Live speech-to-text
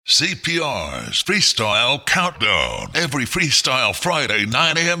CPR's Freestyle Countdown. Every Freestyle Friday,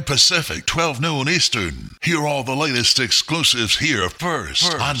 9 a.m. Pacific, 12 noon Eastern. Hear all the latest exclusives here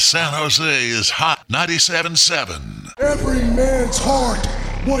first. On San Jose's Hot 97.7. Every man's heart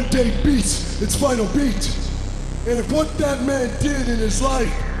one day beats its final beat. And if what that man did in his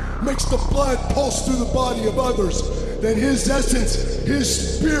life makes the blood pulse through the body of others, then his essence,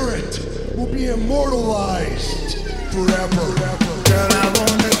 his spirit, will be immortalized forever. Girl, I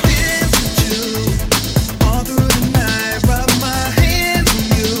wanna dance with you all through the night. Rub my hands on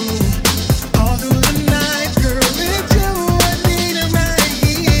you all through the night. Girl, it's you I need right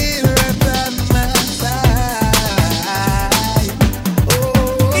here, right by my side.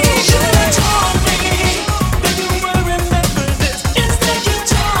 Oh, you should have told me that you would remember this. Instead, you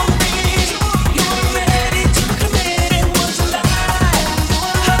told me you were ready to commit and was a lie.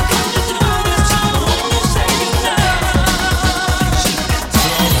 How come you do this to me when you say you love?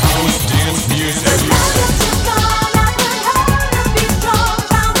 Dance music.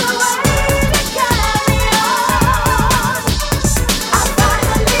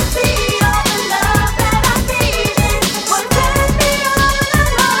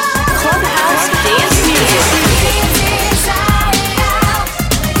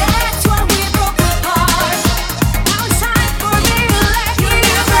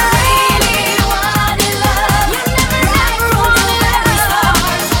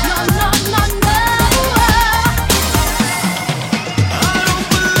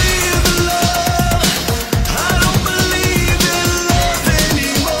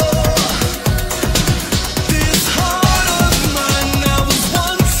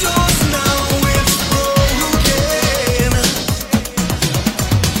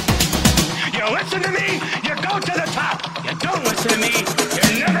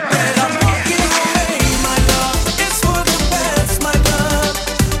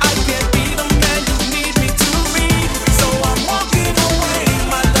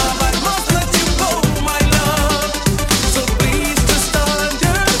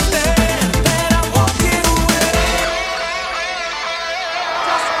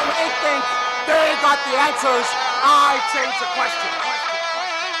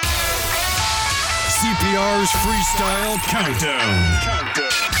 CPR's Freestyle Countdown.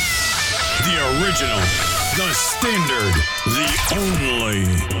 The original, the standard, the only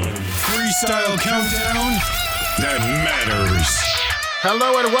Freestyle Countdown that matters.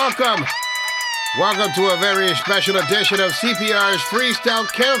 Hello and welcome. Welcome to a very special edition of CPR's Freestyle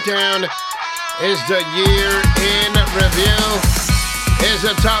Countdown. Is the year in review. Is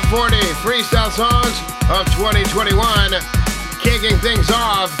the top 40 freestyle songs of 2021. Kicking things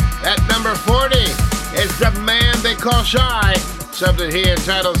off at number 40 is the man they call Shy. Something he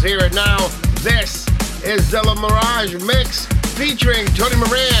entitles Here and Now. This is the La Mirage Mix featuring Tony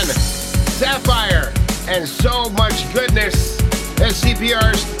Moran, Sapphire, and so much goodness. That's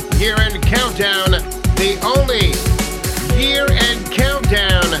CPR's year-end countdown, the only year-end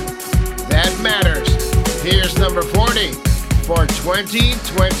countdown that matters. Here's number 40 for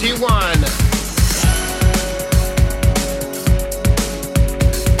 2021.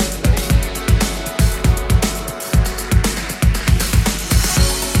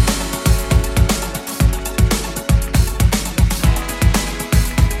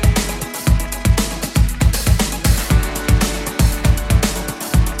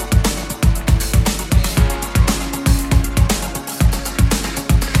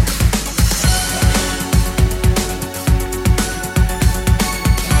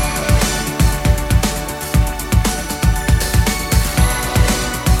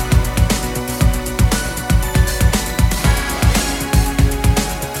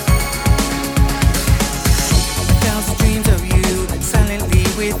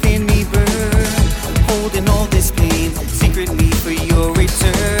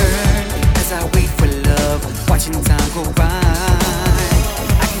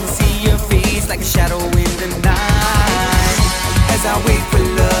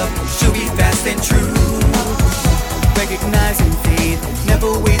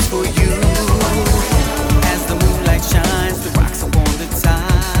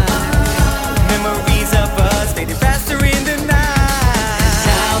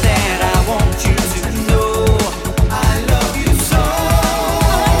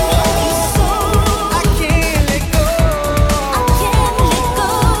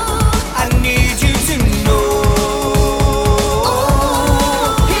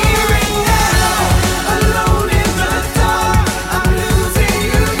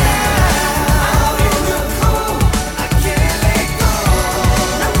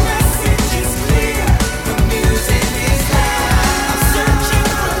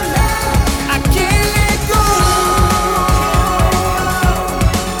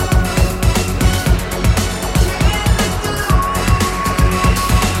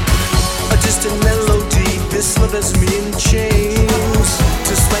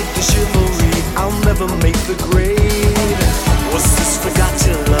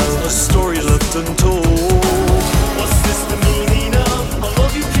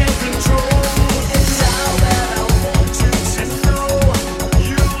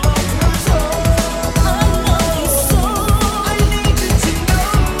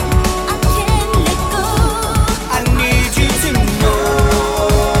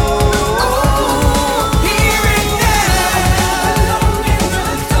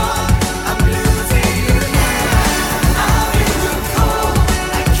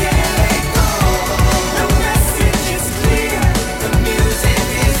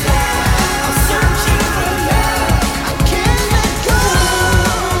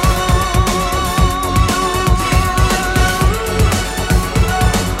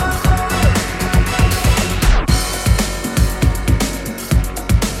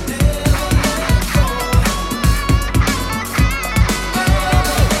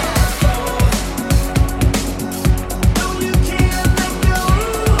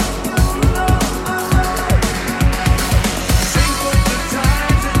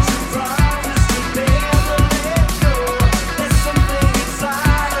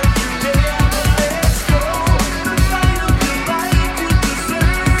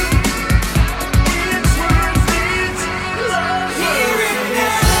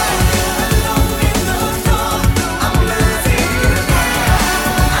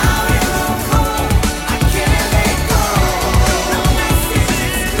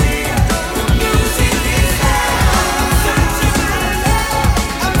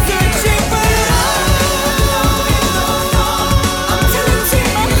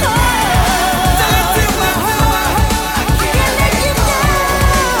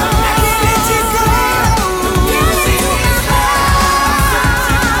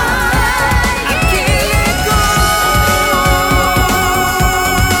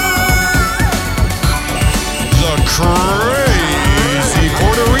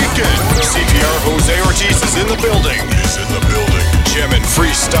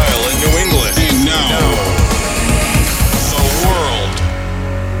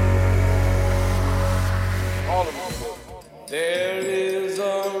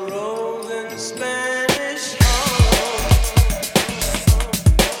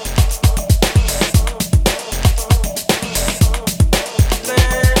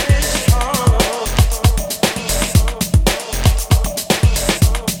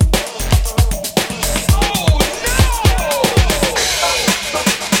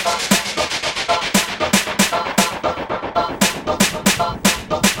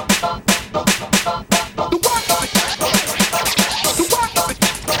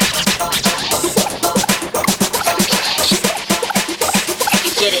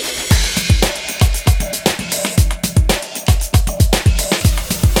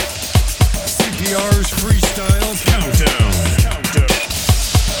 CPR's Freestyle Countdown.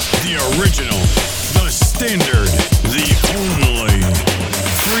 The original, the standard, the only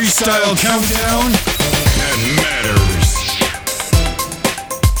Freestyle Countdown that matters.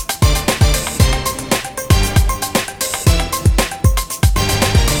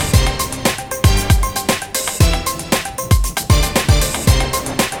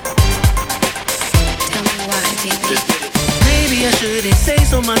 Maybe I shouldn't say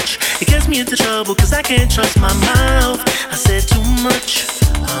so much. It gets me into trouble cause I can't trust my mouth. I said too much.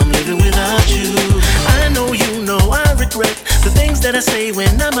 I'm living without you. I know you know I regret the things that I say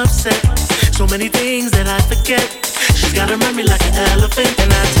when I'm upset. So many things that I forget. She's gotta run me like an elephant.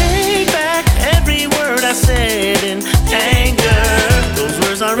 And I take back every word I said in anger. Those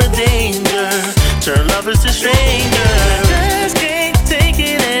words are a danger. Turn lovers to strangers. I just can't take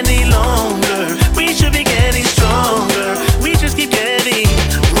it any longer. We should be getting stronger. We just keep getting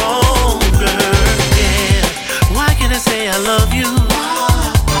wronger. Yeah. Why can't I say I love you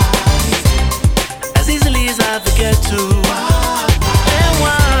as easily as I forget to? And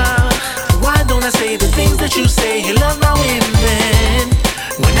why don't I say the things that you say you love now and then,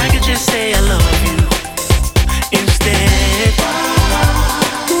 when I could just say I love you instead?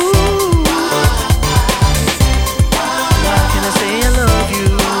 Ooh. Why can't I say I love you?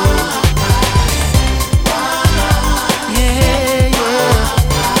 Yeah, yeah.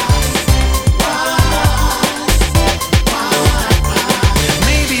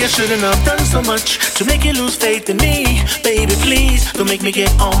 Maybe I shouldn't have done so much to make you lose faith in me. Baby, please, don't make me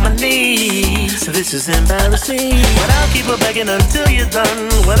get on my knees. This is embarrassing, but I'll keep her begging until you're done.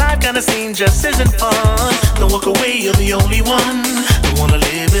 What I've kinda seen just isn't fun. Don't walk away, you're the only one. Don't wanna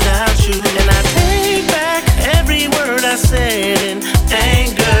live without you. And I take back every word I said in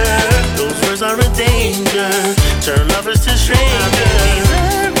anger. Those words are a danger. Turn lovers to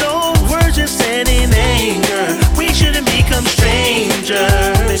strangers. Those words you said in anger. We shouldn't become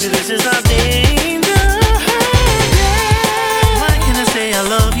strangers. Maybe this is our danger. Why can't I say I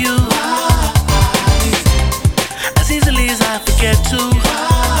love you as easily as I forget to?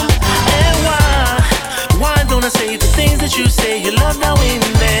 And why don't I say the things that you say you love now and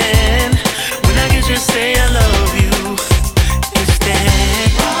then, when I can just say I love you instead?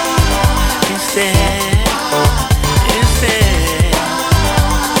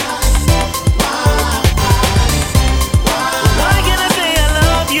 Why can't I say I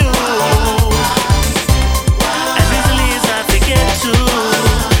love you as easily as I forget to?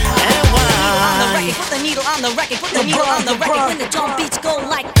 And why? Put the needle on the record, put the needle on the record when the drum beats go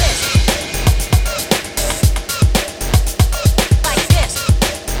like this. Like this.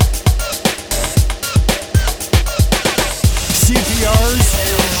 CPR's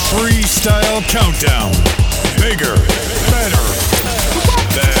Freestyle Countdown. Bigger, better,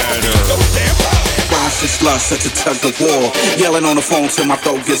 Bounce and slush, such a tug of war. Yelling on the phone till my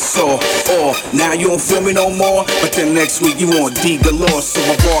throat gets sore. Or now you don't feel me no more, but then next week you want D galore. So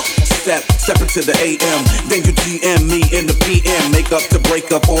I walk, step into the AM. Then you GM me in the PM. Make up to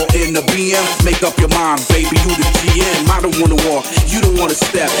break up all in the BM. Make up your mind, baby, you the GM. I don't wanna walk, you don't wanna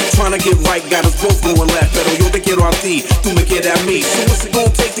step. Trying to get right, got us both going left. Pero yo te quiero a ti, tú me quieres a mí. So what's it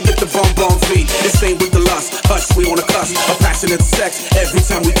gonna take to get the bum free? This ain't with the lust, hush, we on a cuss. A passionate sex every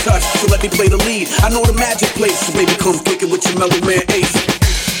time we touch. So let me play the lead, I know the magic place. So baby, come kick it with your mellow man Ace.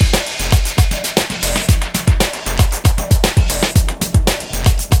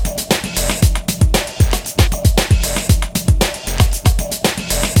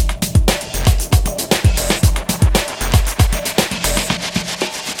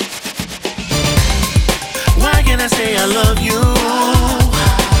 Why can't I say I love you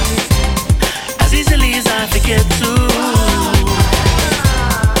as easily as I forget to?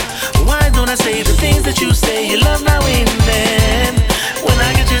 Why don't I say the things that you say you love now and then, when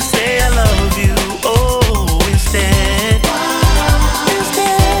I can just say I love you, oh, instead?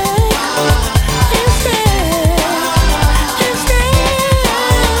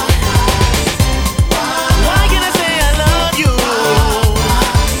 Why can't I say I love you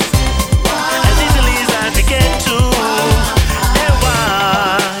as easily as I forget to? And why?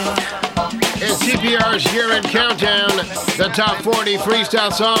 It's CPR's year-end countdown, the top 40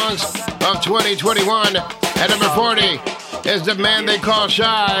 freestyle songs of 2021. At number 40 is the man they call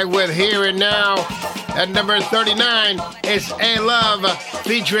Shy with Here and Now. At number 39 is A Love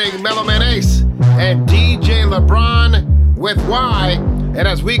featuring Mellow Man Ace and DJ LeBron with Why. And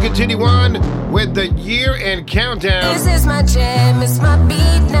as we continue on with the year-end countdown, This is my jam, it's my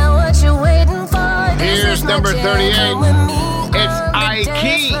beat. Now what you waiting for? This here's is my number jam, 38. come with me It's on the I dance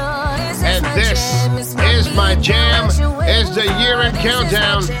Key. floor. And my this jam, it's is my beat. jam. Now what you It's the waiting year-end for? This is my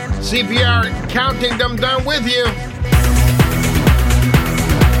countdown. jam. CPR counting them down with you.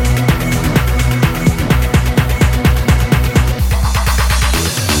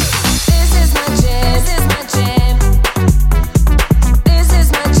 This is my jam, this is my jam. This is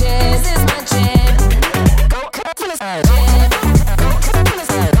my jam, this is my jam.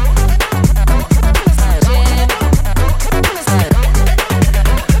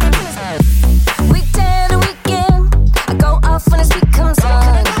 Weekday to weekend, I go off when this beat comes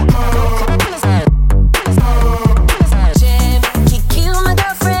on. Jam, Kiki with my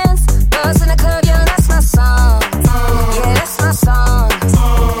girlfriends, girls in the club, yo, that's my song. Yeah, that's my song.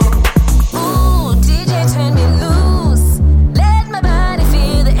 Ooh, DJ, turn me loose. Let my body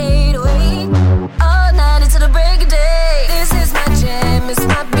feel the 808. All night until the break of day. This is my jam, it's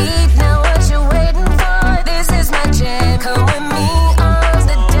my beat. Now what you waiting for? This is my jam. Come with me on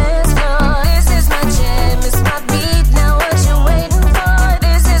the dance floor. This is my jam, it's my beat. Now what you waiting for?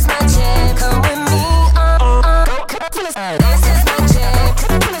 This is my jam. Come with me on. This is my jam.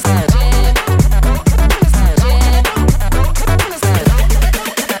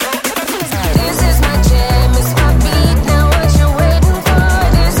 This is my jam, it's my beat. Now what you waiting for?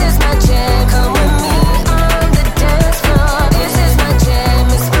 This is my jam. Come with me on the dance floor. This is my jam,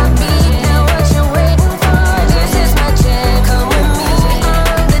 it's my beat. Now what you waiting for? This is my jam. Come with me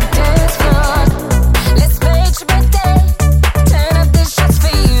on the dance floor. Let's make your birthday. Turn up the shots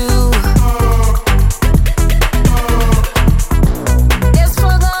for you. Dance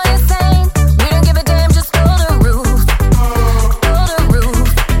floor going insane. We don't give a damn, just go to the roof. Go to the roof.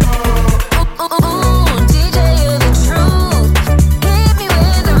 Ooh, DJ, you're the truth. Hit me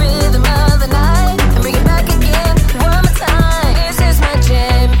with the rhythm of the night and bring it back again one more time. This is my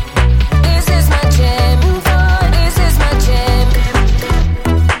jam. This is my jam. This is my jam. This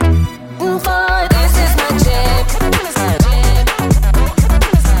is my jam.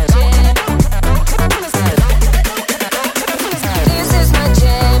 This is my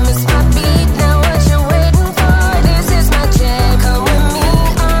jam, it's my beat. Now what you waiting for? This is my jam. Come with me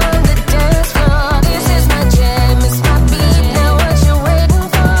on the dance floor. This is my jam, it's my beat. Now what you waiting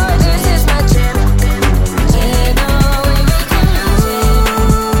for? This is my jam. You know we can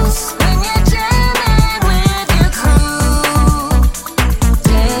lose when you're jamming with your crew,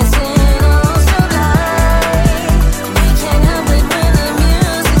 dancing all so light. We can't help it when the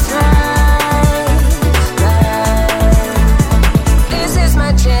music's right. This is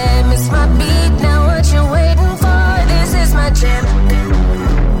my jam, it's my beat. Now what you waiting for? This is my jam.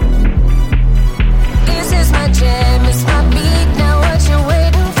 This is my jam, it's my beat. Now what you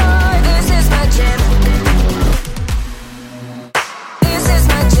waiting for? This is my jam. This is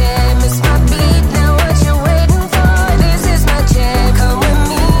my jam, it's my beat. Now what you waiting for? This is my jam. Come with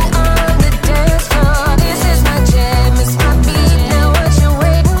me on the dance floor. This is my jam, it's my beat. Now what you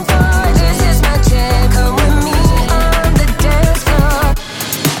waiting for? This is my jam. Come with me on the dance floor.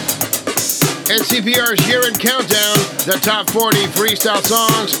 It's CPR's year-end countdown, the top 40 freestyle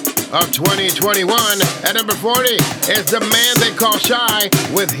songs of 2021. At number 40 is The Man They Call Shy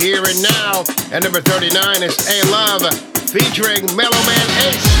with Here and Now. At number 39 is A Love featuring Mellow Man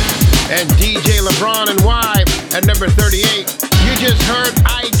Ace and DJ LeBron and Y. At number 38, you just heard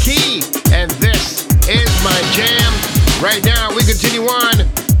I Key, and this is my jam. Right now, we continue on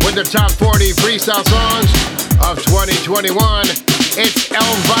with the top 40 freestyle songs of 2021. It's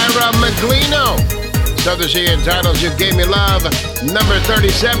Elvira Maglino. So she entitles You Gave Me Love, number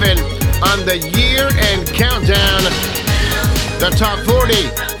 37 on the year-end countdown. The top 40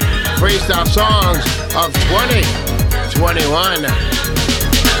 freestyle songs of 2021.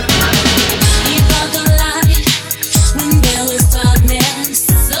 You brought the light when there was darkness.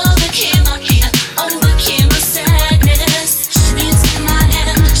 Overcame my fear, overcame my sadness. You took my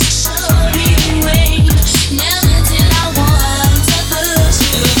hand, showed me the way. Never did I want to put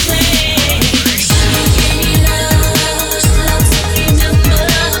you away. You gave me love to remember.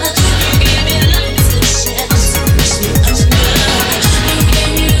 You gave me love to share, to push me under. You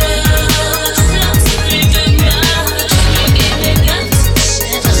gave me love to remember. You gave me love to share.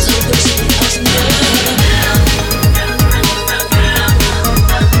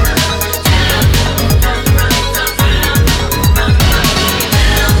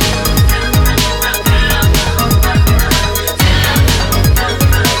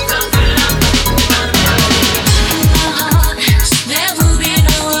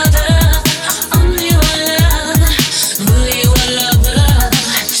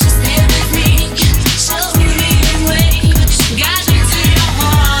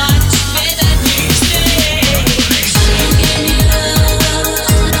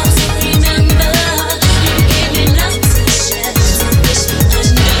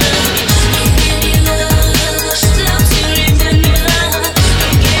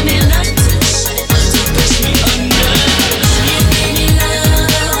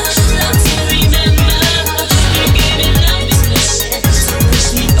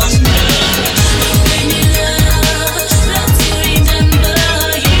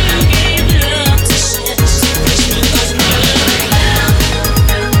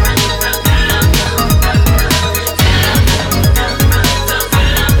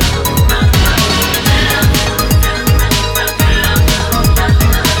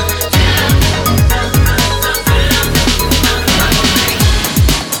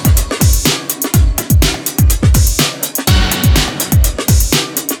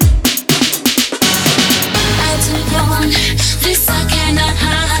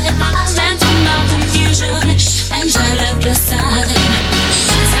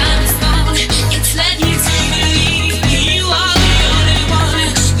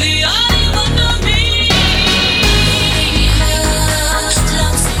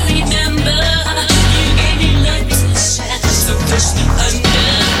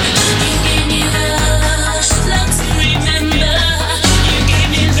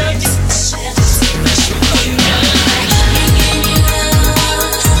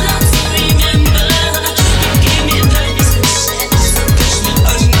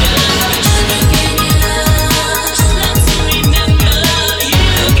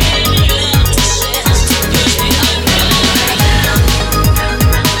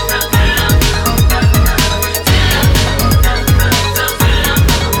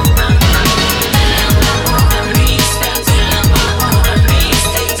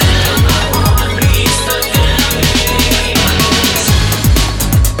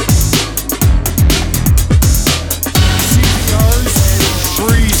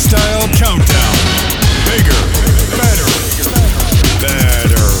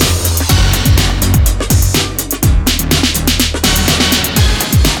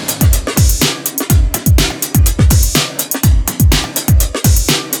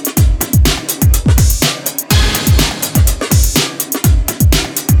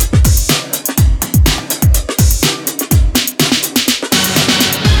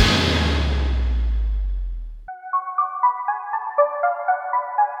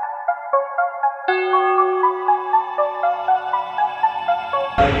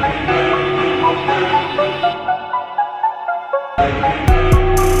 The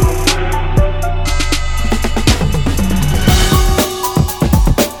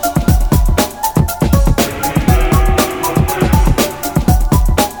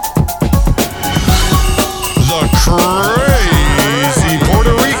crazy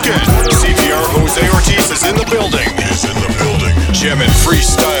Puerto Rican. CPR Jose Ortiz is in the building. Gem and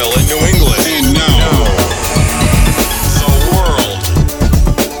freestyle in New England. And now, the world.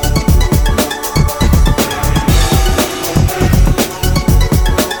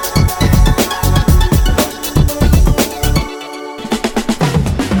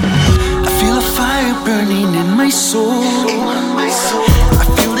 I feel a fire burning in my soul. I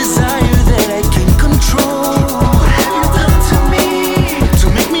feel desire that I can't control. What have you done to me to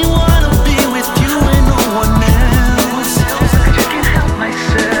make me wanna be with you and no one else? I just can't help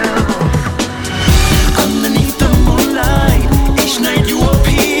myself. Underneath the moonlight, each night you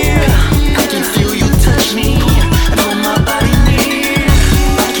appear. I can feel you touch me, I know my body near.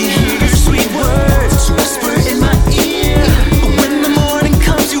 I can hear your sweet words whisper in my ear. But when the morning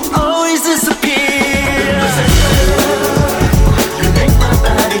comes, you always disappear. You make my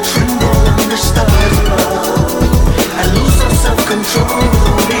body tremble under stars above. I lose all self-control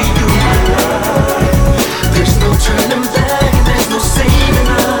the way you love. There's no turning back, there's no saving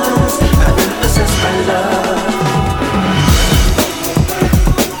us. I've been possessed by love.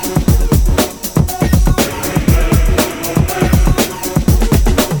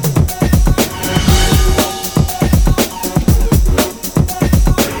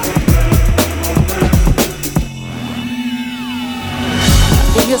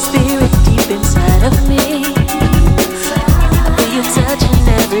 Feel your spirit deep inside of me. I feel you touching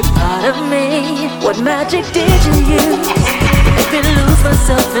every part of me. What magic did you use? Make me lose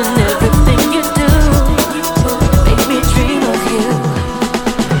myself in everything you do. Make me dream of you.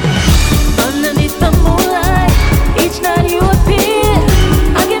 Underneath the moonlight, each night you appear.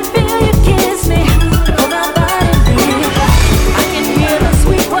 I can feel you kiss me, hold my body near. I can hear the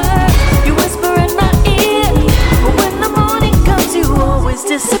sweet words you whisper in my ear. But when the morning comes, you always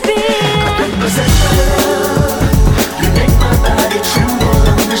disappear. Possessed by love. You make my body tremble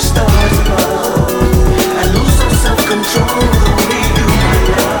under stars above. I lose all self-control the way you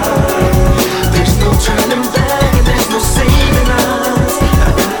love. There's no turning back, there's no saving us.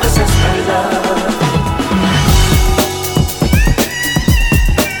 I've been possessed by love.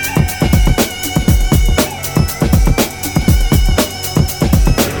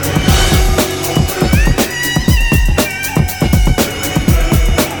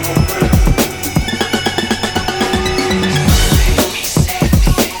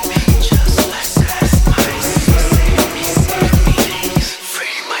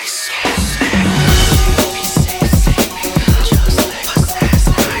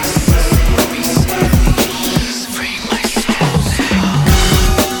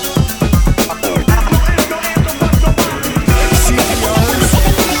 CPR's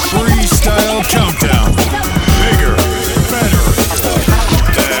freestyle countdown. Bigger, better,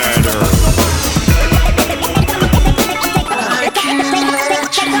 better. I can't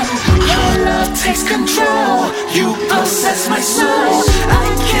let you. Your love takes control. You possess my soul. I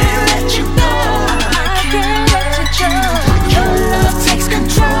can't let you go. I can't let you go. Your love takes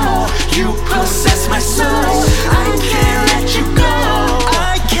control. You possess my soul. I can't let you go.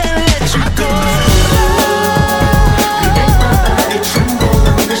 I can't let you go. You make my body tremble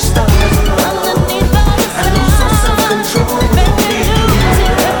under stars above. I lose all self-control.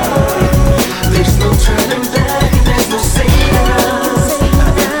 There's no turning back, there's no saving us.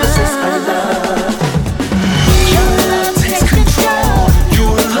 I've been possessed by love. Your love takes control.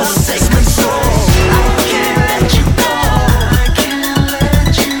 Your love takes control. I can't let you go. I can't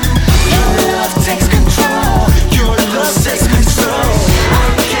let you. Your love takes control. Your love takes control. I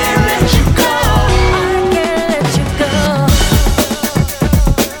can't let you go. I can't let you go.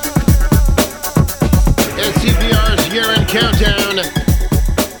 It's CPR's year-end countdown.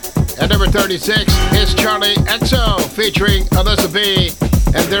 At number 36 is Charlie XO featuring Alyssa B.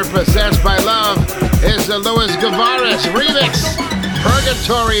 And they're Possessed by Love is the Luis Guevara's remix.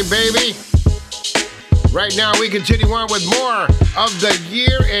 Purgatory, baby. Right now, we continue on with more of the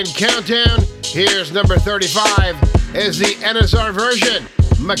year-end countdown. Here's number 35 is the NSR version.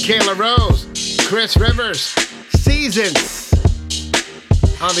 Michaela Rose, Chris Rivers, Seasons.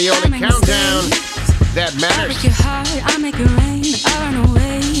 On the only countdown that I break matters. your heart, I make it rain, I run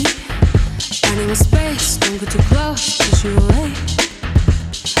away. Finding a space, don't get too close, push you away.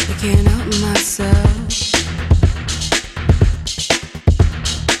 I can't help myself.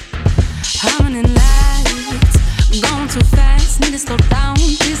 How many lights, I'm going too fast, need to slow down.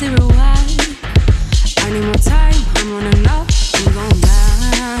 please rewind. I need more time, I'm running out, I'm going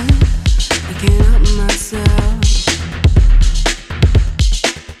blind. I can't help myself.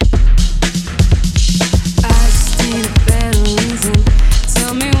 I just need a better reason.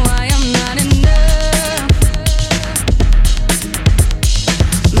 Tell me why I'm not enough.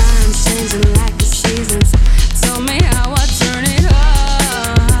 Mind's changing like the seasons. Tell me how I turn it up.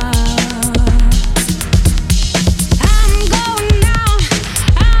 I'm going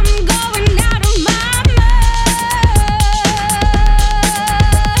out of my mind.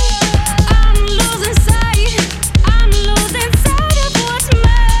 I'm losing sight of what's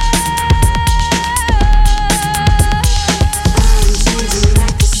mine. I'm changing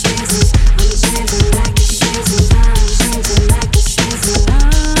like the seasons. I'm changing like the seasons. I'm changing like the seasons.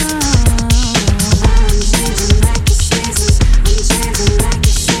 I'm changing like the seasons. I'm changing like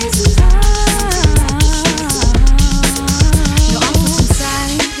the seasons. No, I'm pushing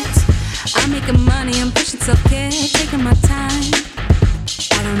sides. I'm making money. I'm pushing self-care, taking my time.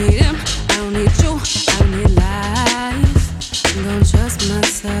 I don't need him. I don't need you. I don't need life. I'm gonna trust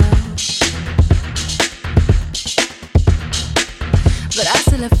myself. But I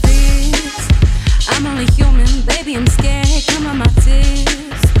still have fears. I'm only human, baby, I'm scared. Come on, my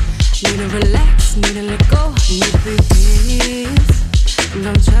tears. Need to relax, need to let go, need to breathe peace. I'm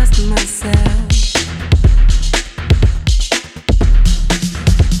gonna trust myself.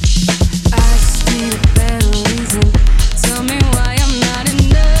 I just need a better reason. Tell me why I'm not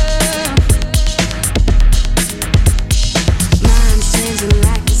enough. Mind's changing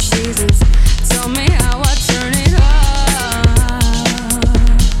like the seasons. Tell me how I turn it up.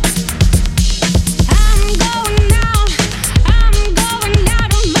 I'm going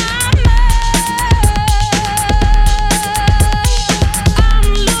out of my mind. I'm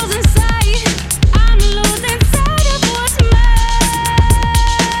losing sight of what's mine.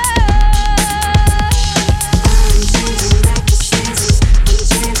 I'm changing like the seasons. I'm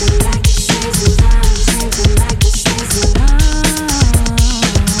changing like the seasons. I'm changing like the seasons. I'm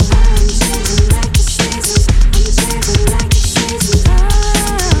changing like the seasons. I'm changing like the seasons.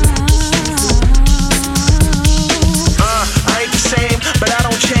 I ain't the same, but I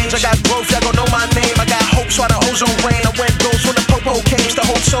don't change. I got growth, y'all gon' know my name. I got hopes while the ozone rain. I went ghost when the popo came. The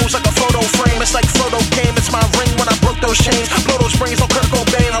whole show's like a photo frame. It's like Frodo came. It's my ring when I broke those chains. Blow those brains on Kurt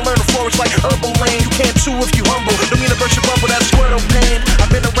Cobain. I learned the floor, it's like herbal lane. You can't chew if you humble. The universe should bumble that Squirtle pain. I've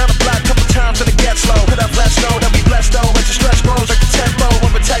been around the block a couple times and it gets low. Could have less know that we blessed though. As the stress grows like the tempo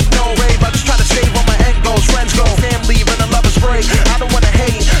of a techno rave. I just try to save all my end goals. Friends go, family, when the lovers break. I don't wanna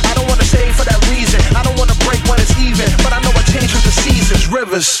hate, I don't wanna save for that reason. I don't wanna break when it's even, but I know I change with the seasons.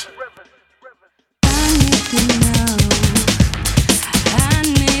 Rivers. I need to know. I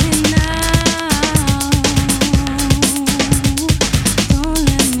need to know. Don't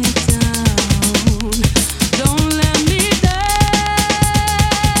let me down. Don't let me down.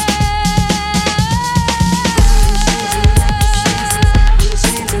 I'm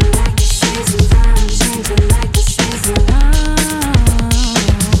changing like the seasons. I'm changing like the seasons.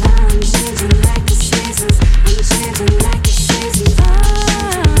 I'm changing like the seasons. I'm changing like the seasons.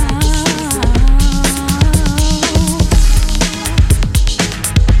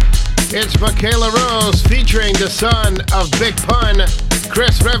 It's Michaela Rose featuring the son of Big Pun,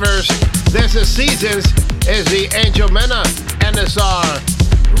 Chris Rivers. This is Seasons, is the Angel Mena NSR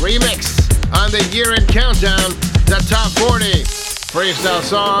remix on the year-end countdown, the top 40 freestyle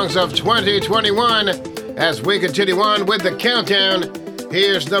songs of 2021. As we continue on with the countdown,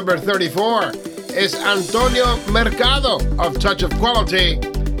 here's number 34. It's Antonio Mercado of Touch of Quality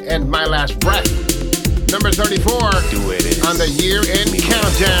and My Last Breath. Number 34 on the year-end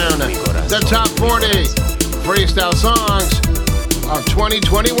countdown, the top 40 freestyle songs of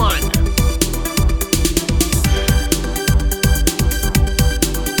 2021.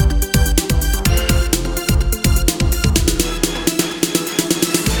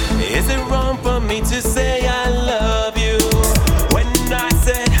 Is it wrong for me to say I love you when I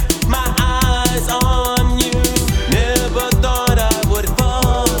set my eyes on you? Never thought I would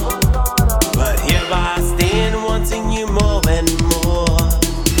fall, but here I stand wanting you more and more.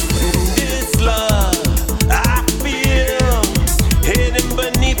 This love I feel hidden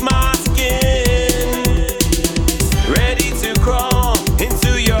beneath my skin.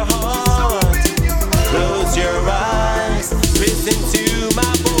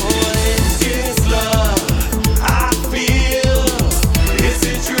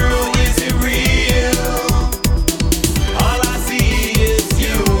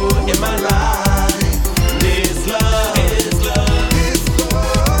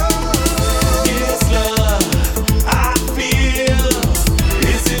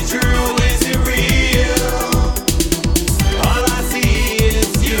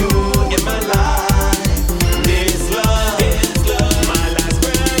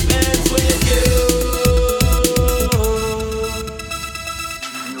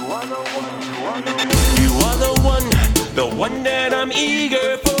 You are the one that I'm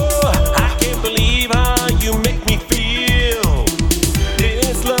eager for. I can't believe how you make me feel.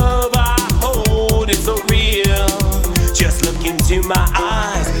 This love I hold is so real. Just look into my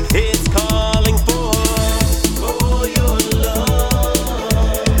eyes, it's calling for your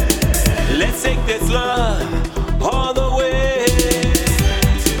love. Let's take this love all the way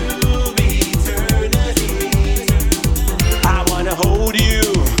to eternity. I wanna hold you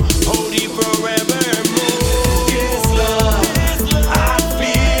forevermore. This love I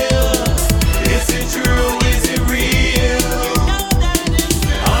feel, is it true, is it real?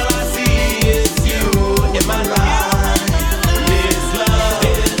 All I see is you in my life. This love,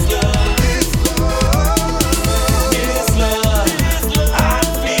 this love, this love, I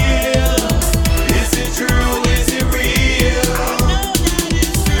feel, is it true, is it real?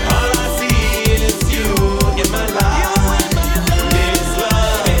 All I see is you in my life. This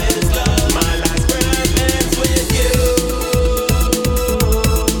love, my last breath ends with you.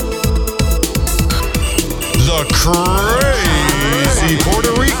 The crazy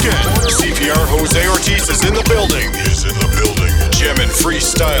Puerto Rican. CPR Jose Ortiz is in the building. Gem and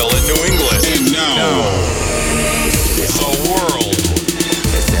freestyle in New England. And now, the world.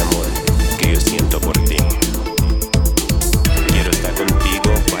 Ese amor que yo siento por ti. Quiero estar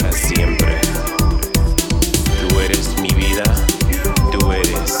contigo para siempre. Tú eres mi vida. Tú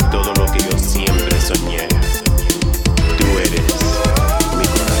eres todo lo que yo siempre soñé. Tú eres mi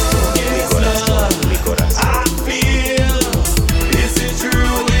corazón, mi corazón, mi corazón. I feel, is it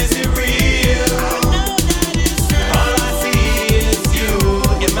true, is it real? All I see is you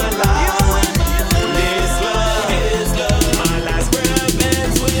in my life. This love, my last breath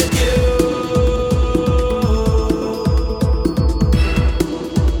ends with you.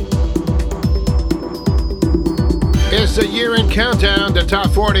 It's the year-end countdown to top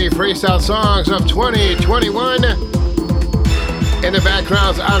 40 freestyle songs of 2021. In the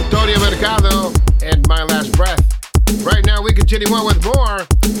background's Antonio Mercado and My Last Breath. Right now, we continue on with more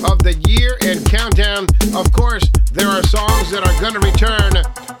of the year-end countdown. Of course, there are songs that are going to return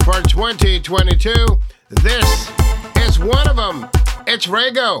for 2022. This is one of them. It's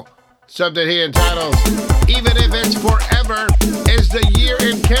Rego. Something he entitles Even If It's Forever is the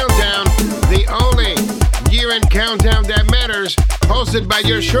year-end countdown. The only year-end countdown that matters. Hosted by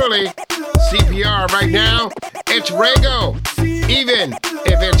yours truly, CPR. Right now, it's Rego. Even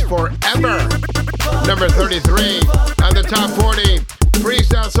If It's Forever. Number 33 on the top 40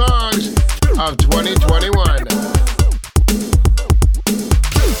 freestyle songs of 2021.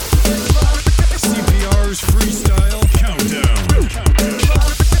 CPR's freestyle countdown.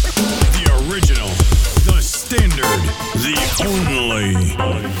 The original, the standard, the only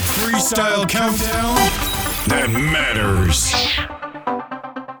freestyle countdown that matters.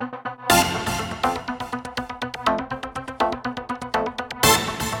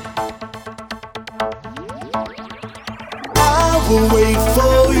 I will wait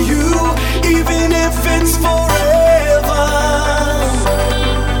for you, even if it's forever.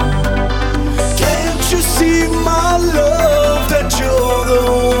 Can't you see my love, that you're the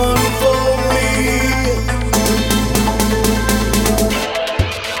one for me?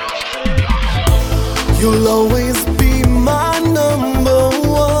 You'll always be my number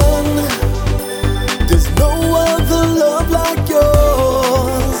one. There's no other love like yours.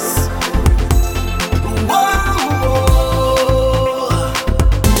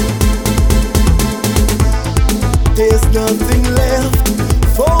 There's nothing left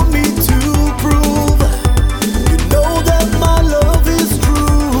for me to prove. You know that my love is true.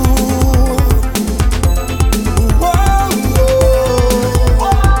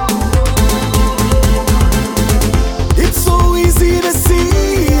 It's so easy to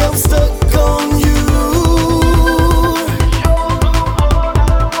see I'm stuck on you.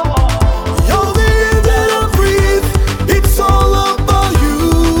 You're the air that I breathe. It's all about you.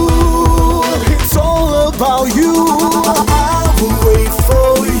 It's all about you. I will wait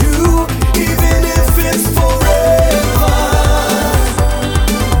for you, even if it's forever.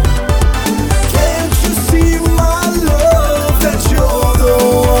 Can't you see my love, that you're the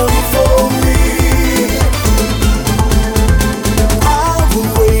one for me? I will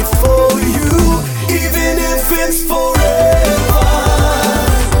wait for you, even if it's forever.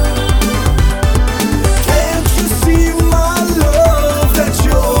 Can't you see my love, that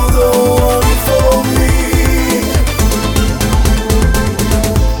you're the one for me?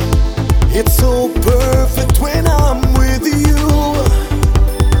 It's so perfect when I'm with you.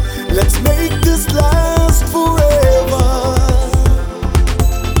 Let's make this last forever.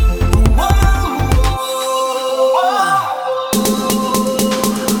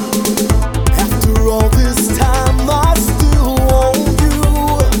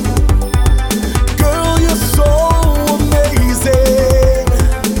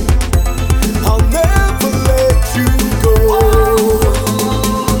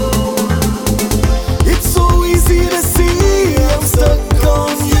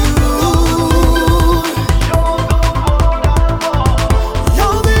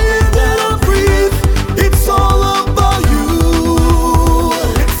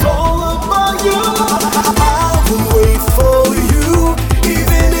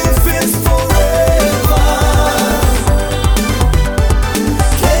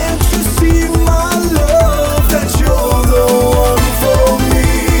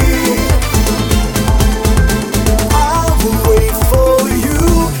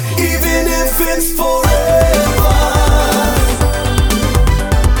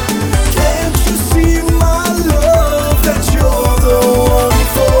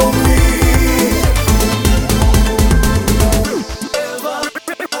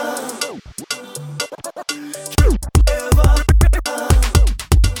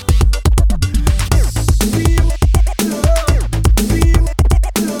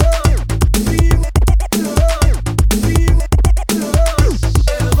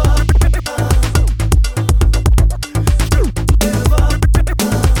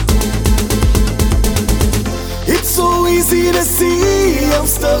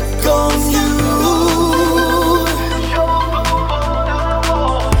 stuck on you.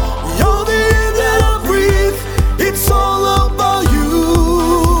 You're the air that I breathe. It's all about you.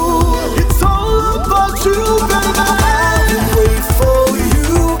 It's all about you, baby. I'll wait for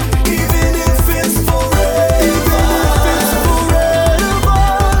you, even if it's forever.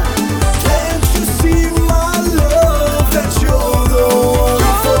 Can't you see my love? That you're the one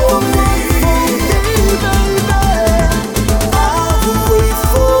for me, baby. I'll wait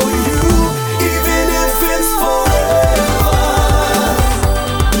for you, even if it's forever.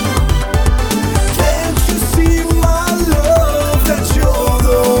 Can't you see my love? That you're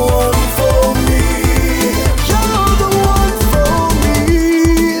the one for me. You're the one for me.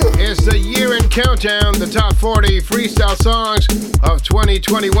 It's the year-end countdown, the top 40 freestyle songs of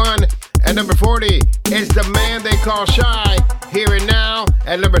 2021. At number 40 is The Man They Call Shy, Here and Now.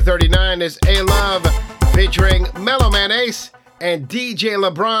 At number 39 is A Love, featuring Mellow Man Ace and DJ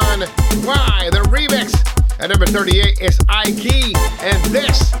LeBron. Why? The remix. At number 38 is Ike, and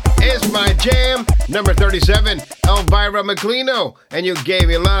This Is My Jam. Number 37, Elvira McLeano, and You Gave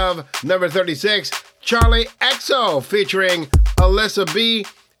Me Love. Number 36, Charlie XO, featuring Alyssa B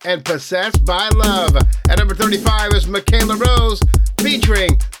and Possessed by Love. At number 35 is Michaela Rose,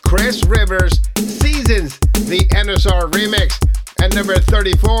 featuring Chris Rivers, Seasons, the NSR remix. At number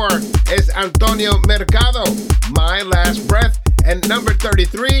 34 is Antonio Mercado, My Last Breath. And number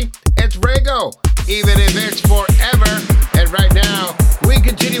 33, it's Rego, Even If It's Forever. And right now, we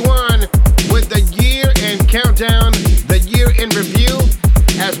continue on with the year-end countdown, the year-end review,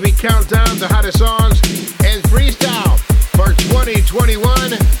 as we count down the hottest songs and freestyle for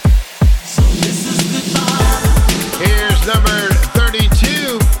 2021. Here's number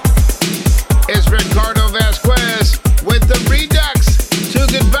 32. It's Ricardo Vasquez with the Redux to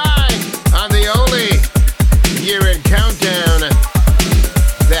Goodbye on the only year-end countdown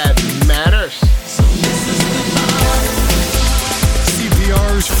that matters.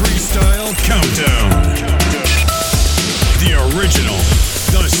 CPR's Freestyle Countdown. The original,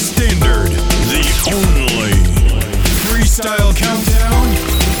 the standard, the only freestyle countdown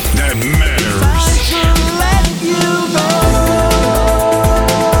that matters. Let you go.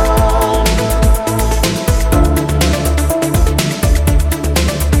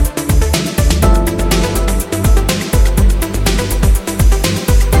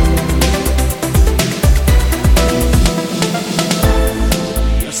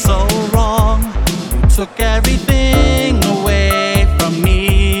 You're so wrong. You took everything away from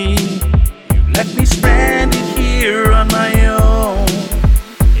me. You left me stranded here on my own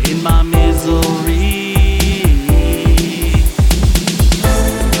in my misery.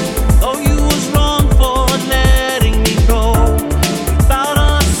 Though you was wrong for letting me go without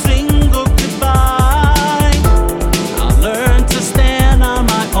a single goodbye, I learned to stand on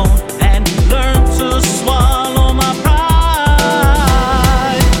my own and learn to swallow my pride.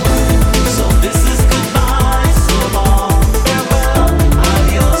 So this is goodbye, so long, farewell,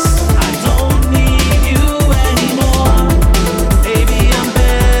 adios. I don't need you anymore. Baby, I'm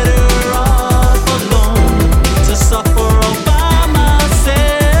better off alone to suffer all by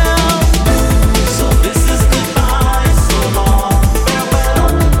myself. So this is goodbye, so long, farewell,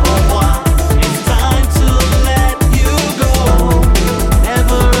 au revoir. It's time to let you go.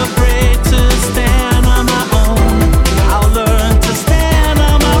 Never afraid to stand on my own. I'll learn to stand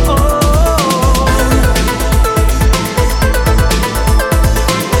on my own.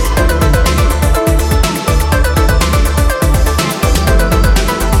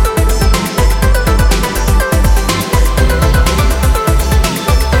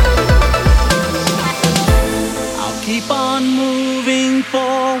 I'll keep on moving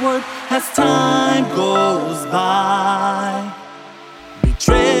forward as time goes by.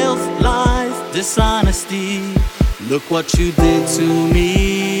 Betrayals, lies, dishonesty. Look what you did to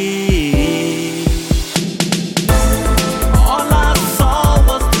me. All I saw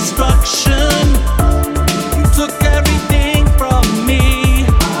was destruction. You took everything from me.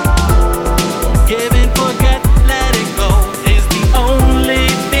 Forgive and forget, let it go is the only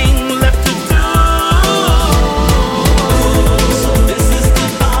thing left to do. So this is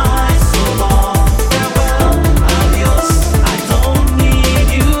goodbye, so long, farewell, adios. I don't need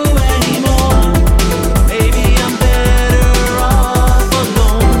you anymore. Maybe I'm better off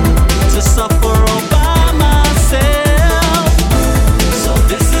alone.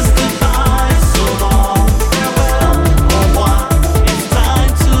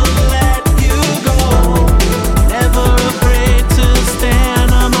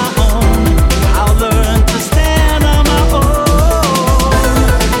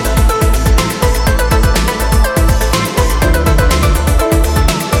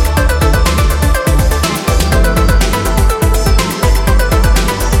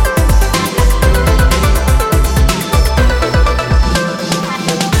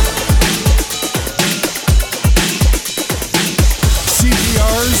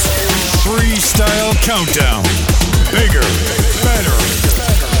 CPR's Freestyle Countdown. Bigger, better,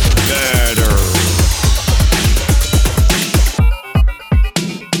 better.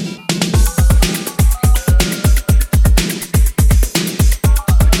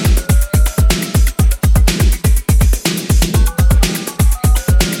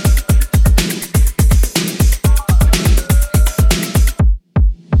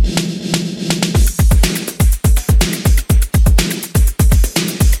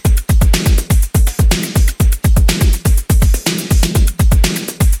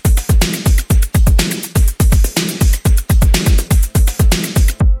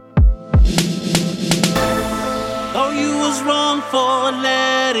 Though you was wrong for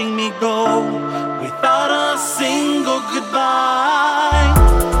letting me go without a single goodbye,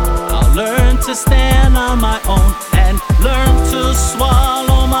 I'll learn to stand on my own and learn to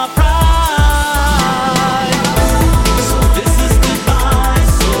swallow my pride. So this is goodbye,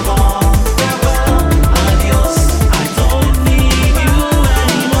 so long, farewell, adios. I don't need you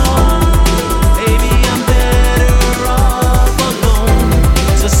anymore. Maybe I'm better off alone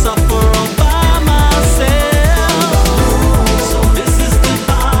to suffer all by myself. So this is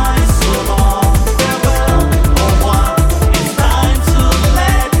goodbye, so long, farewell, au revoir. It's time to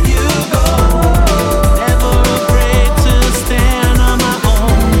let you go. Never afraid to stand on my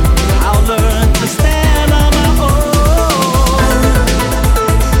own. I'll learn to stand on my own.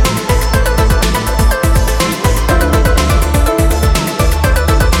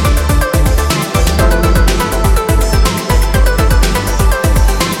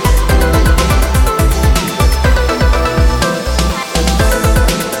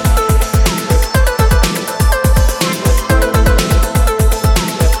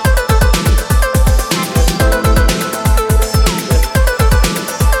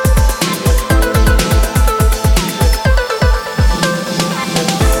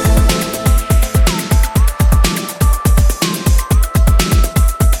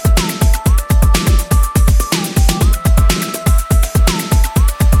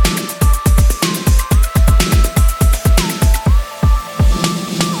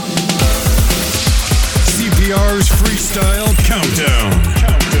 CPR's Freestyle Countdown.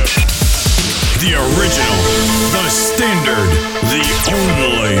 The original, the standard, the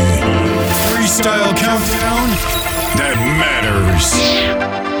only Freestyle Countdown that matters.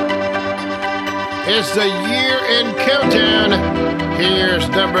 It's the year-end countdown. Here's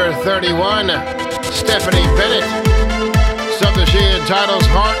number 31, Stephanie Bennett. Something she entitles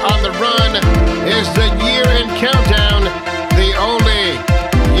Heart on the Run is the year-end countdown, the only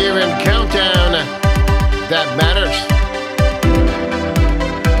year-end countdown that matters.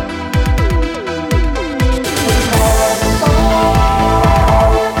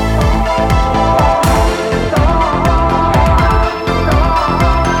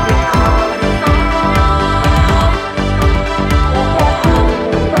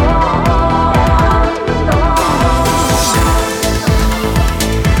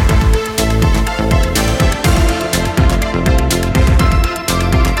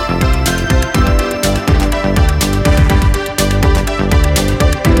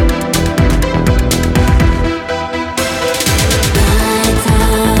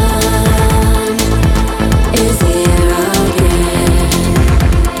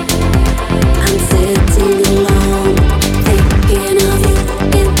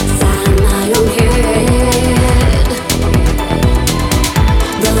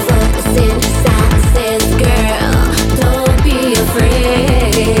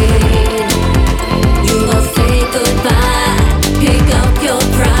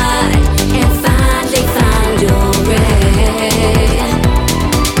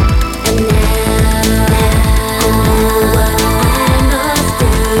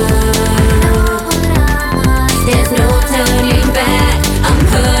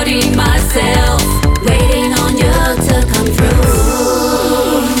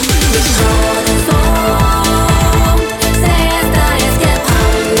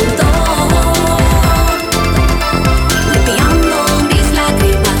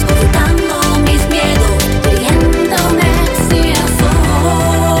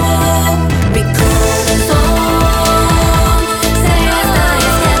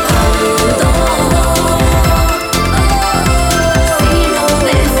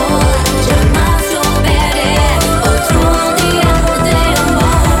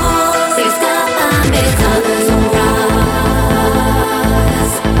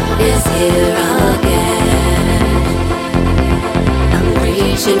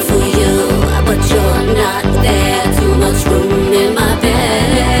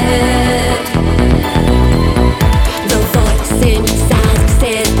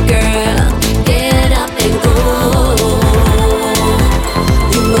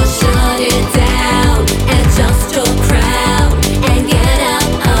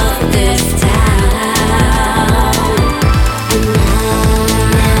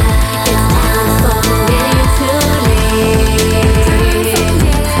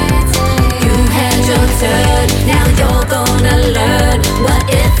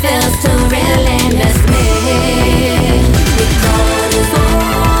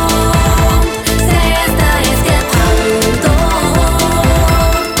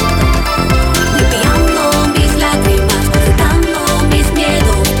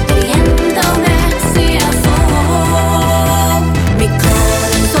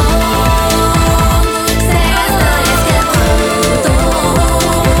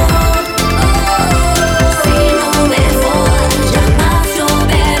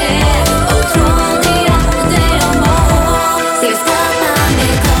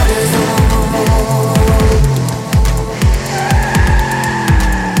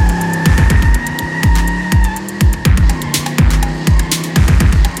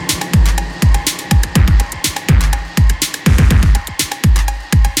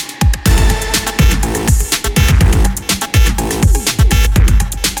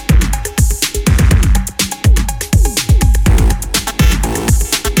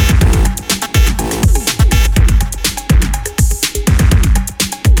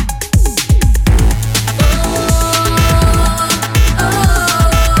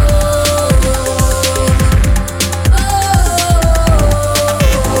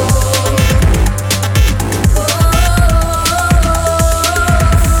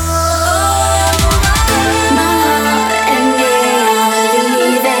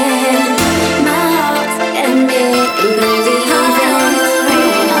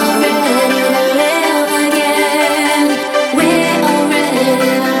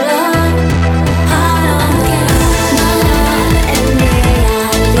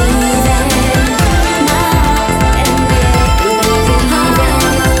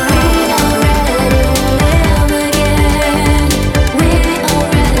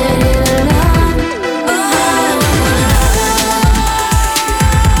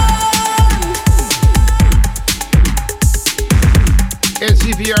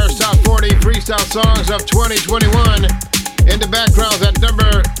 2021. In the background at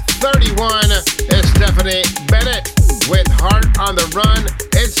number 31 is Stephanie Bennett with Heart on the Run.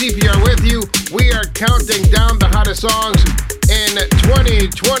 It's CPR with you. We are counting down the hottest songs in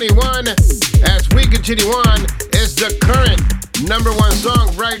 2021. As we continue on, is the current number one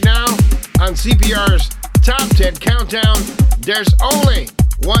song right now on CPR's Top 10 Countdown. There's only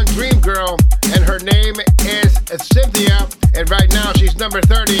one dream girl, and her name is Cynthia. And right now, she's number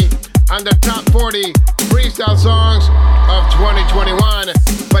 30 on the top 40 freestyle songs of 2021.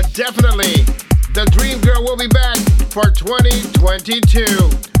 But definitely, the dream girl will be back for 2022.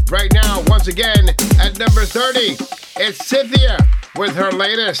 Right now, once again, at number 30, it's Cynthia with her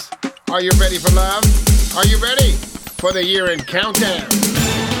latest. Are you ready for love? Are you ready for the year-end countdown?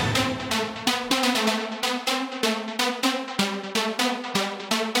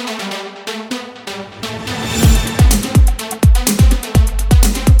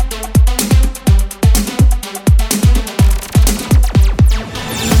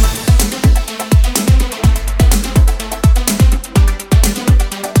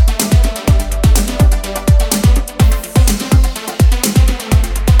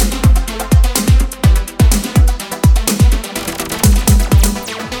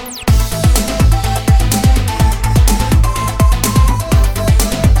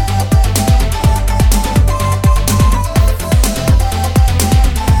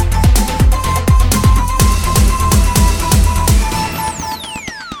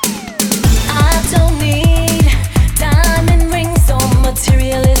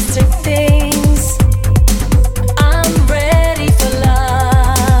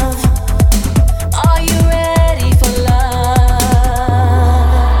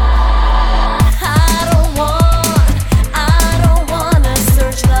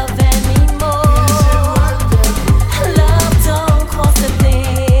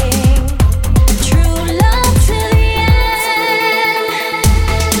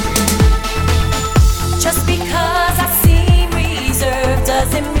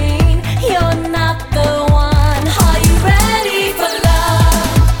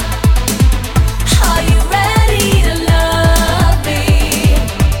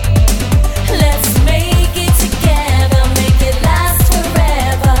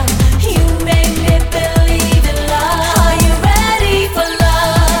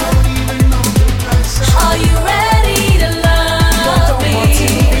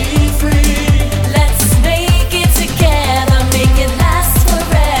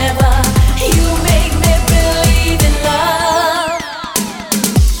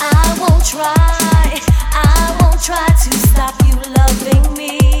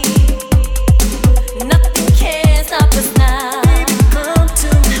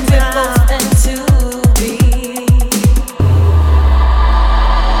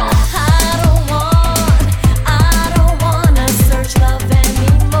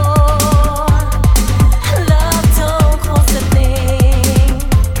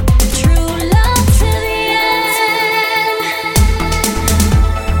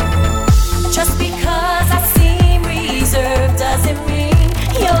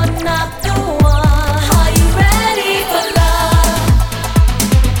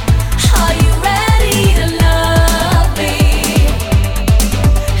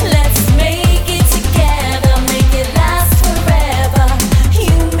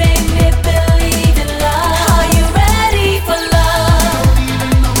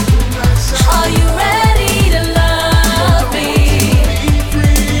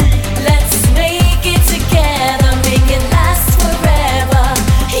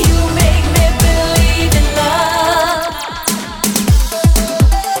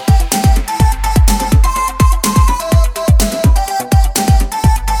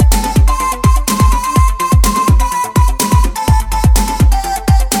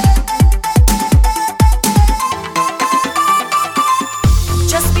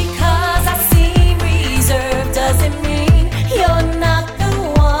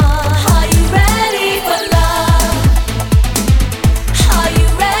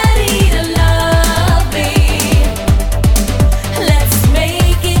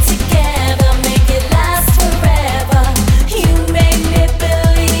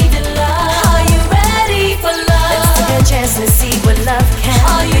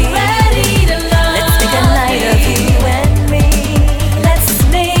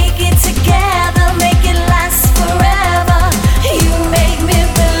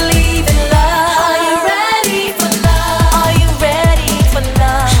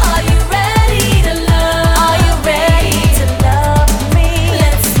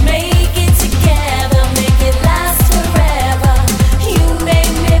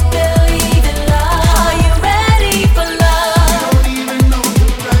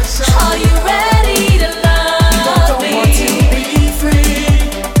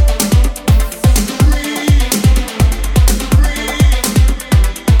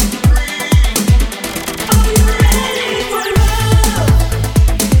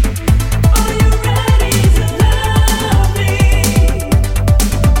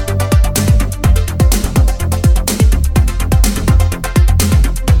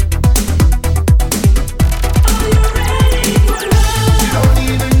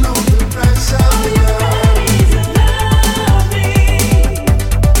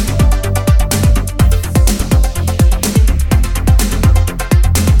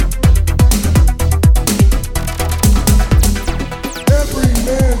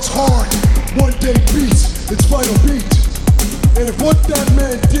 Once hard, one day beats its final beat. And if what that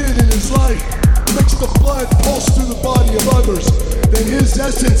man did in his life makes the blood pulse through the body of others, then his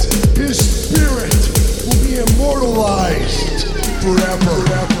essence, his spirit, will be immortalized forever.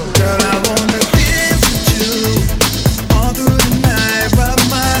 Girl, I wanna dance with you all through the night. Rub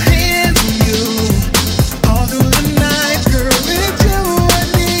my hands on you all through the night. Girl, it's you I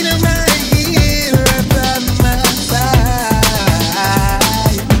need right here, right by my side.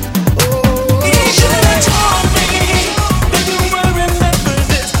 Oh, You should have told me that you were remember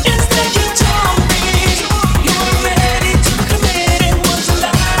this. Instead, you told me you were ready to commit. It was a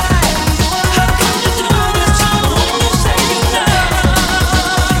lie. How come you do this to me? You say you love.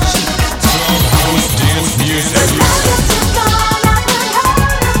 House dance music.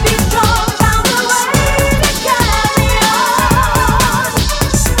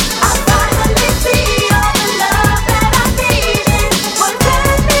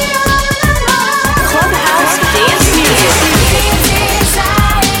 Clubhouse Dance Music.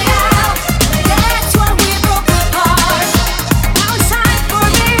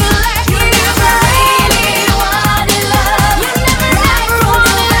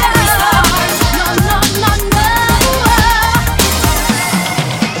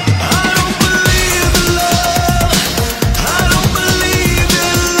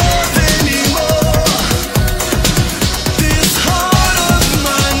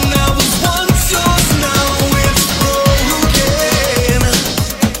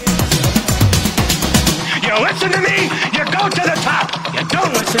 You listen to me, you go to the top. You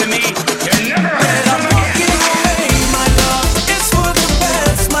don't listen to me, you never heard of again.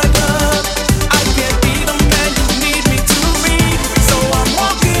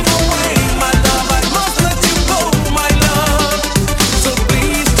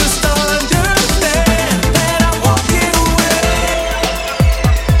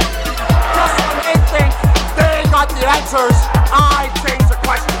 Answers. I change the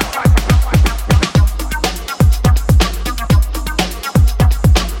question.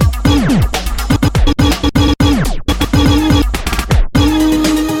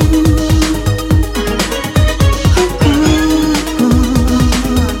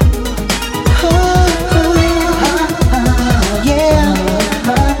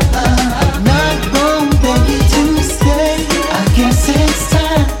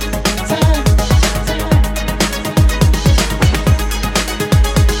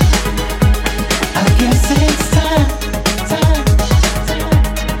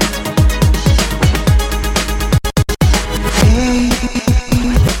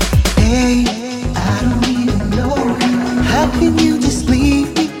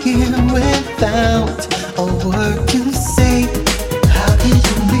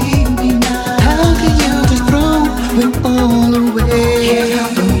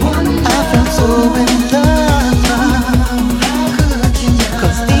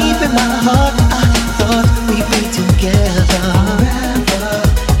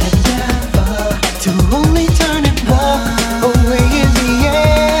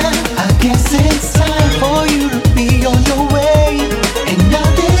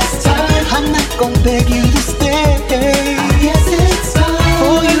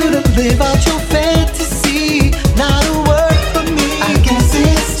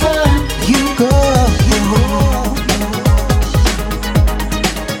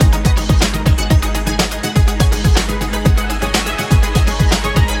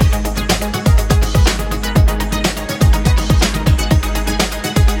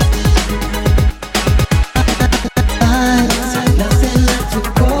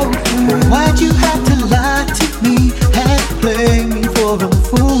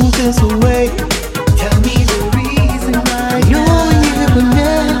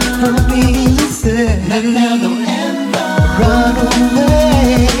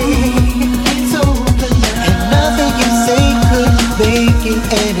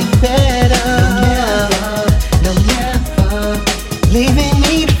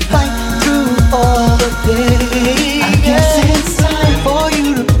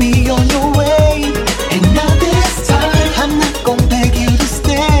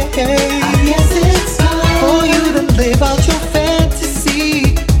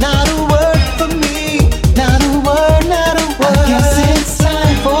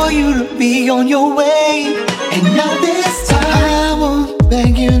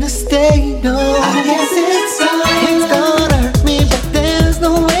 beg you to stay. No, I guess it's time. It's gonna hurt me, but there's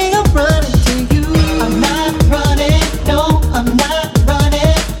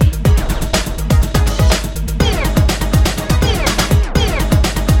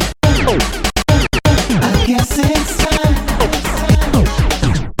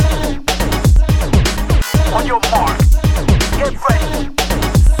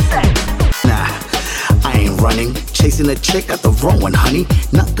Seen a chick at the wrong one, honey.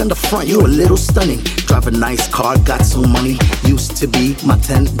 Not gonna front, you a little stunning. Drive a nice car, got some money. Used to be my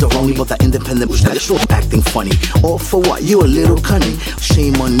tenderoni, but that independent bush that short acting funny. All for what? You a little cunning.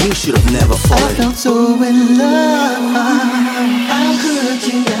 Shame on you, should've never fallen. I felt so in love. How could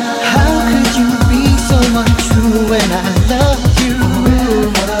you be so untrue when I love you?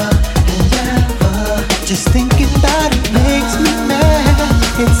 Just thinking about it makes me mad.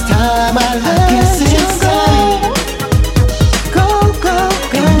 It's time I let you go. Go.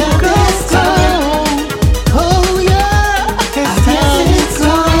 Oh yeah, it's time it's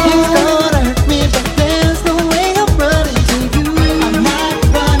gonna hurt me, but there's no way I'm running to you. I'm not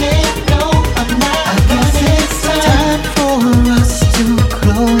running, no, I'm not. I guess it's time for us to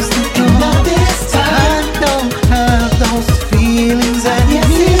close the door. Not this time, don't have those feelings anymore.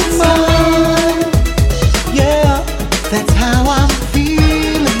 Yeah, that's how I'm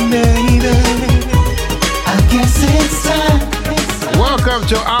feeling, baby. I guess it's time. Welcome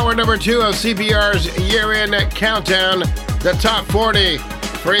to hour number 2 of CPR's year-end countdown. The top 40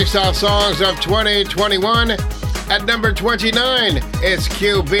 freestyle songs of 2021. At number 29, it's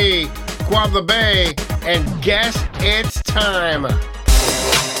QB, Quava Bay, and Guess It's Time.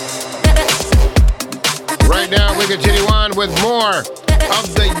 Right now, we continue on with more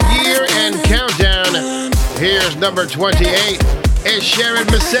of the year-end countdown. Here's number 28. It's Sharon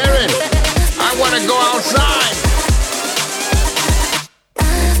Masserin. I want to go outside.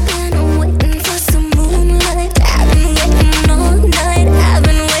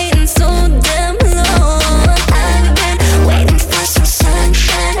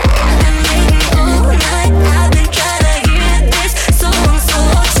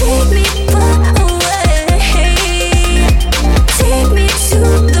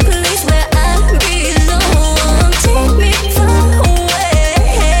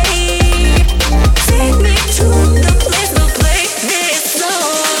 Take me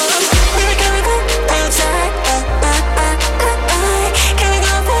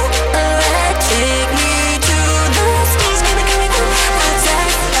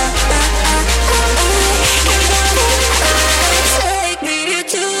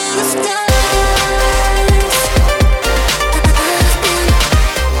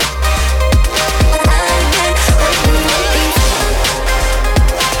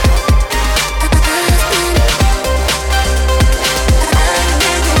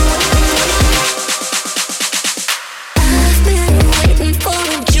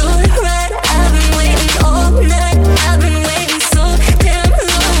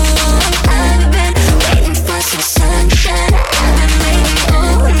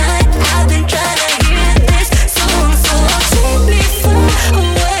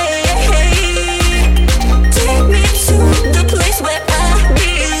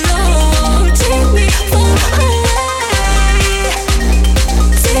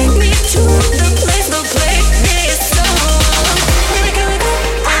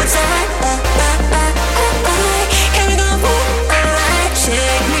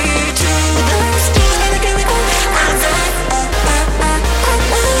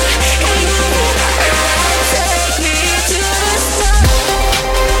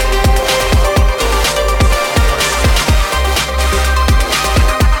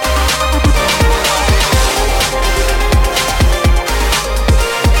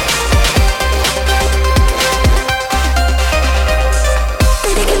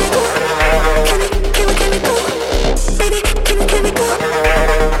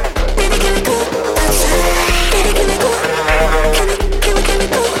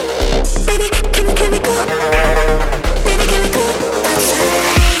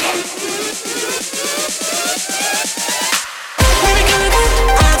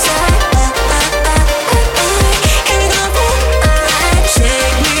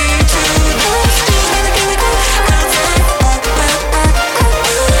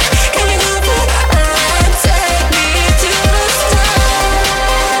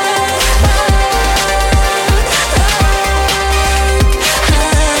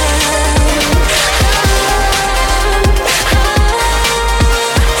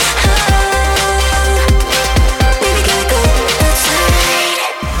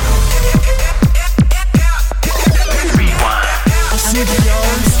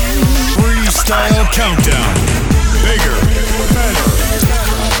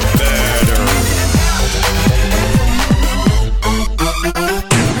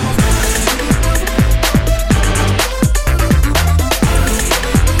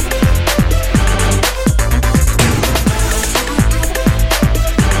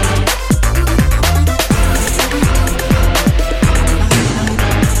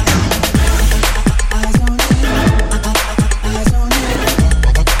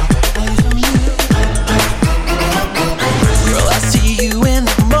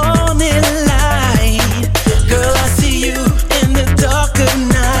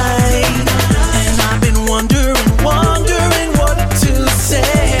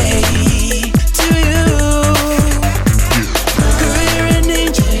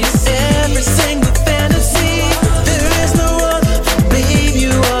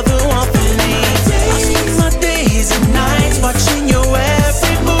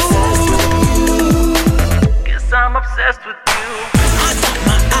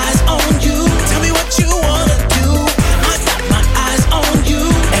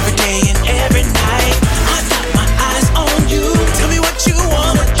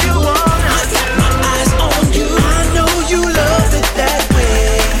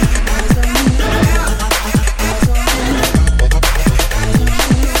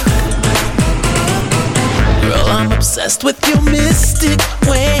obsessed with your mystic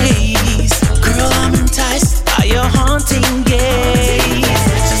ways. Girl, I'm enticed by your haunting gaze.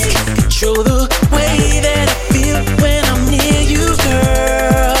 Just can't control the way that I feel when I'm near you,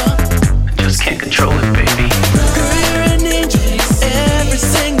 girl. Just can't control it, baby. Girl, you're an angel, every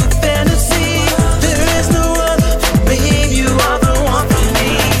single fantasy. There is no other, babe, you are the one for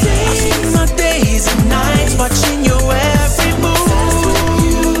me. I spend my days and nights watching your every move.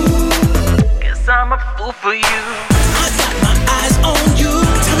 Guess I'm a fool for you. I got my eyes on you.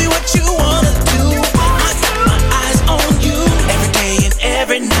 Tell me what you wanna do. I got my eyes on you every day and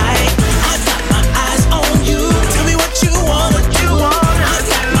every night. I got my eyes on you. Tell me what you wanna do. I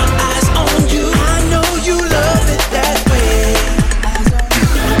got my eyes on you. I know you love it that way. Eyes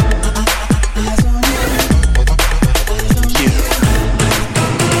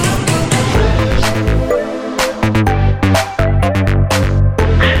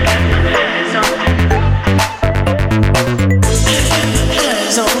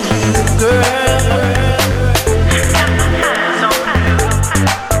on you, girl.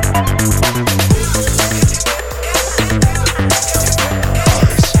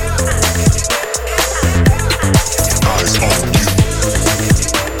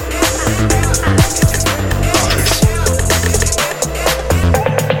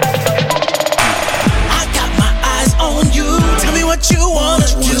 I got my eyes on you. Tell me what you wanna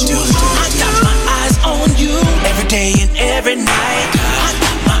do. I got my eyes on you every day and every night. I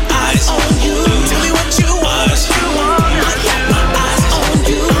got my eyes on you. Tell me what you wanna do. I got my eyes on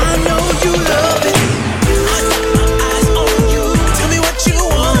you. I know you love it. I got my eyes on you. Tell me what you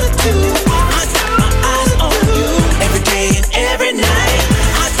wanna do. I got my eyes on you every day and every night.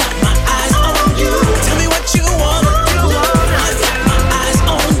 I got my eyes on you. Tell me what you wanna do. I got my eyes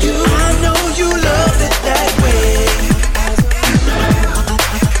on you. I know you love it that way.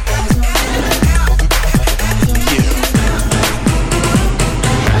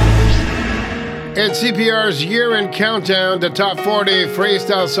 In CPR's year-end countdown, the top 40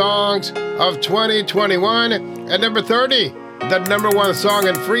 freestyle songs of 2021. At number 30, the number one song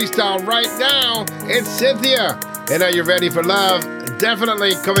in freestyle right now, it's Cynthia. And Are You Ready for Love?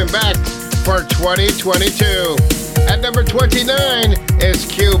 Definitely coming back for 2022. At number 29 is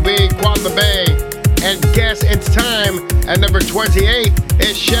QB Quatla Bay. And Guess It's Time. At number 28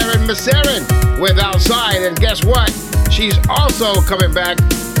 is Sharon Masserin with Outside. And guess what? She's also coming back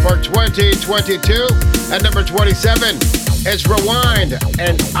for 2022. At number 27, it's Rewind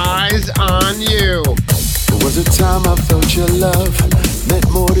and Eyes on You. There was a time I felt your love meant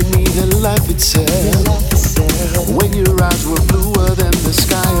more to me than life itself. When your eyes were bluer than the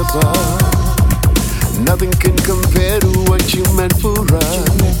sky above, nothing can compare to what you meant for us.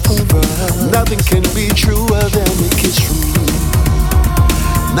 Nothing can be truer than a kiss from you.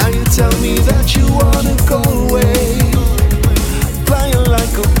 Now you tell me that you wanna go away, flying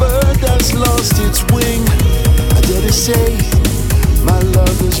like a bird that's lost its wing. I dare to say, my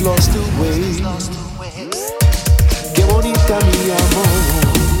love has lost the way. Que bonita mi amor.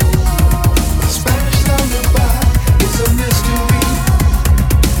 My Spanish lullaby is a mystery,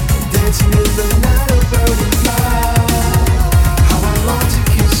 dancing in the night, a burning fire. How I long to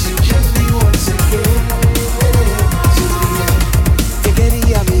kiss you gently once again. To the end, que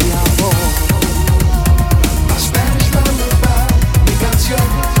quería mi amor. My Spanish lullaby, mi canción,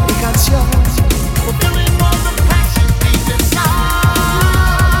 mi canción. Fulfilling all the passion deep inside.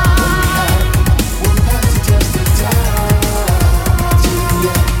 One path to test the time. To the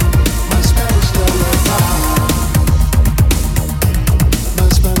end, my Spanish lullaby. My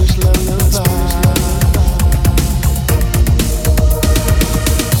Spanish lullaby.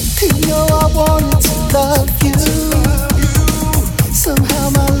 You know I wanted to love you. Somehow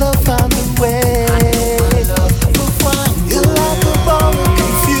my love found a way. You're like a ball of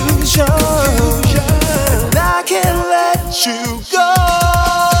confusion, and I can't let you go.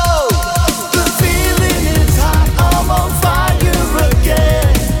 The feeling is hot, I'm on fire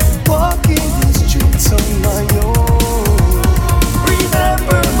again. Walking the streets on my own.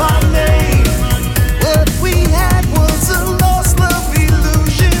 Remember my name. What we had was a lost love,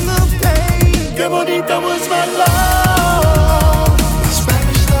 illusion of pain. Que bonita was my love.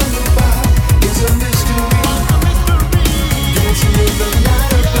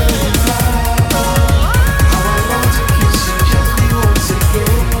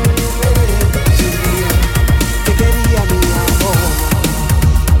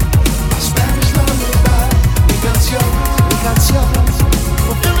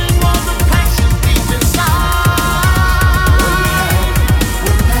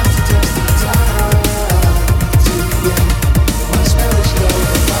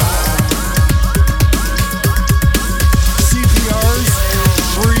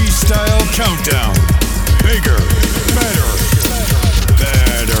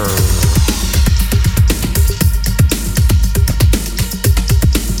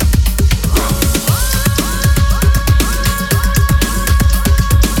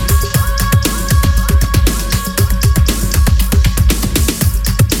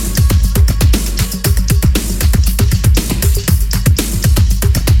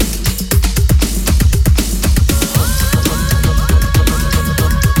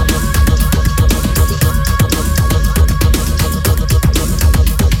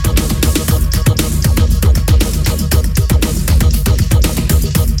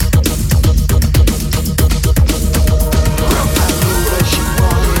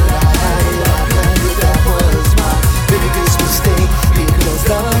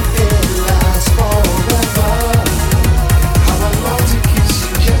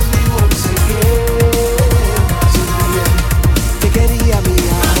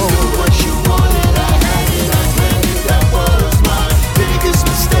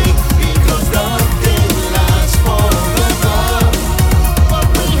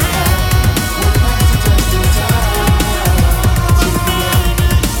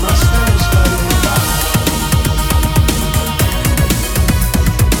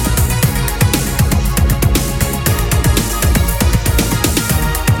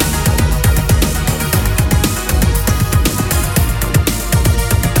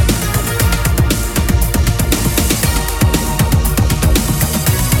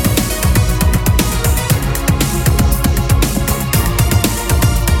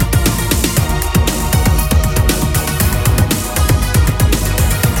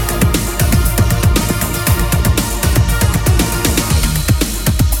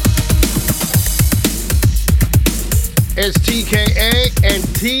 is TKA and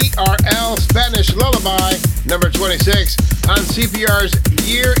TRL Spanish Lullaby, number 26 on CPR's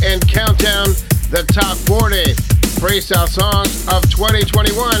Year End Countdown, the top 40 freestyle songs of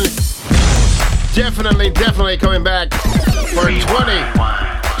 2021. Definitely coming back for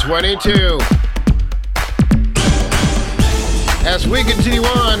 2022. As we continue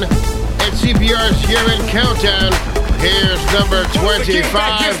on in CPR's Year End Countdown, here's number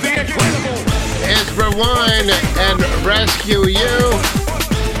 25. It's Rewind and Rescue You.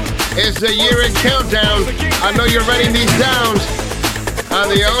 It's the Year End Countdown. I know you're writing these down on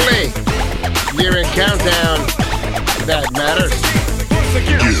the only Year End Countdown that matters.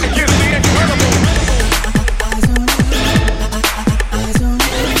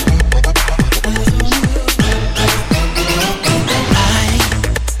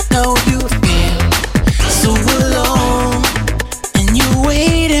 Know you feel so alone, and you're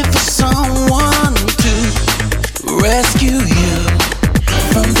waiting for someone to rescue you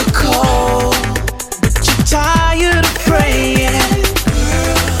from the cold, but you're tired of praying.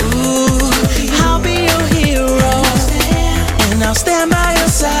 Ooh, I'll be your hero, and I'll stand by your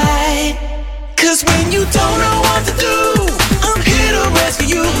side. 'Cause when you don't know what to do, I'm here to rescue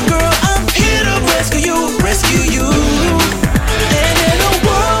you, girl. I'm here to rescue you, rescue you. And in a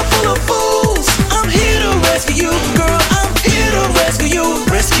world full of fools, I'm here to rescue you, girl. I'm here to rescue you,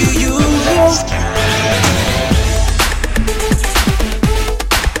 rescue you.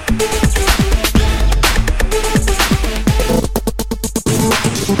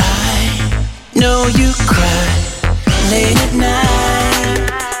 I know you cry late at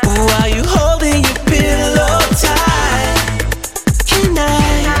night while you holding your pillow tight. Can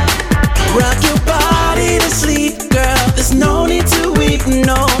I rock your body to sleep, girl? There's no need to weep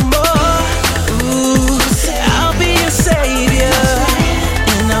no more. Ooh, I'll be your savior,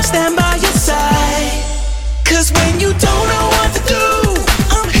 and I'll stand by your side. 'Cause when you don't know what to do,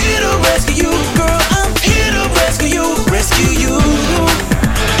 I'm here to rescue you, girl. I'm here to rescue you, rescue you.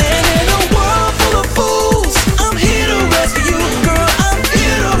 And in a world full of fools, I'm here to rescue you, girl. I'm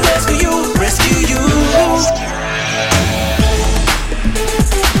here to rescue you, rescue you.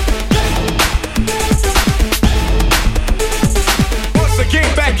 Once again,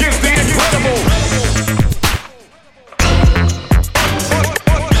 back is the incredible.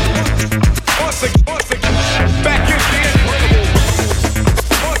 Once again, back is the incredible.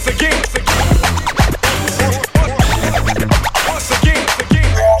 Once again,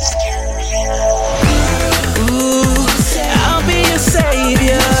 Ooh, I'll be your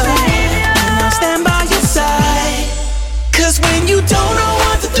savior, and I'll stand by your side. 'Cause when you don't know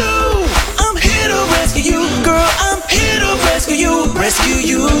what to do, I'm here to rescue you, girl. I'm here to rescue you, rescue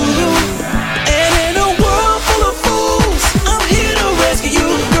you. And in a world full of fools, I'm here to rescue you,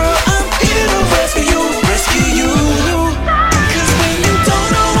 girl. I'm here to rescue you, rescue you. 'Cause when you don't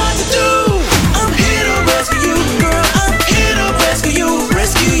know what to do, I'm here to rescue you, girl. I'm here to rescue you,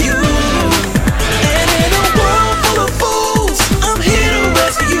 rescue you. And in a world full of fools, I'm here to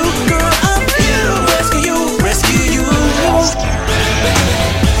rescue you, girl. I'm here to rescue you, rescue you.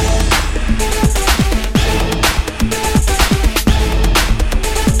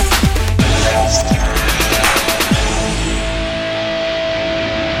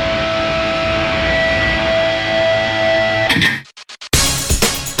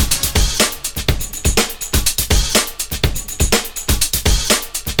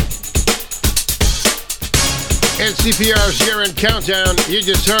 In CPR's Year End Countdown, you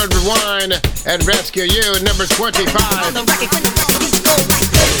just heard Rewind and Rescue You at number 25.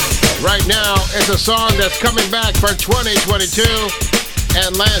 Right now, it's a song that's coming back for 2022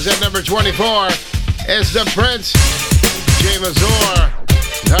 and lands at number 24. It's the Prince, Jay Mazur.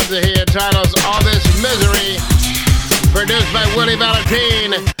 Comes to hear titles All This Misery, produced by Willie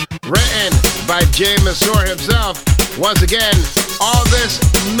Valentine, written by Jay Mazur himself. Once again, All This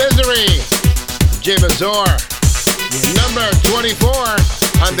Misery, Jay Mazur. Number 24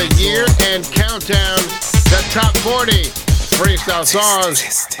 on the Year End Countdown, the top 40 freestyle songs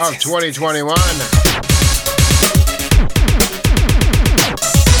of 2021.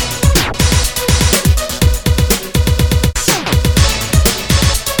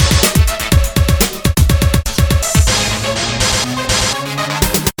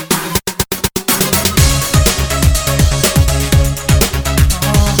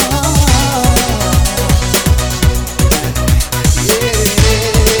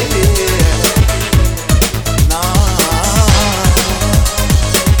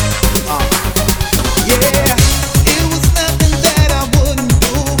 Yeah.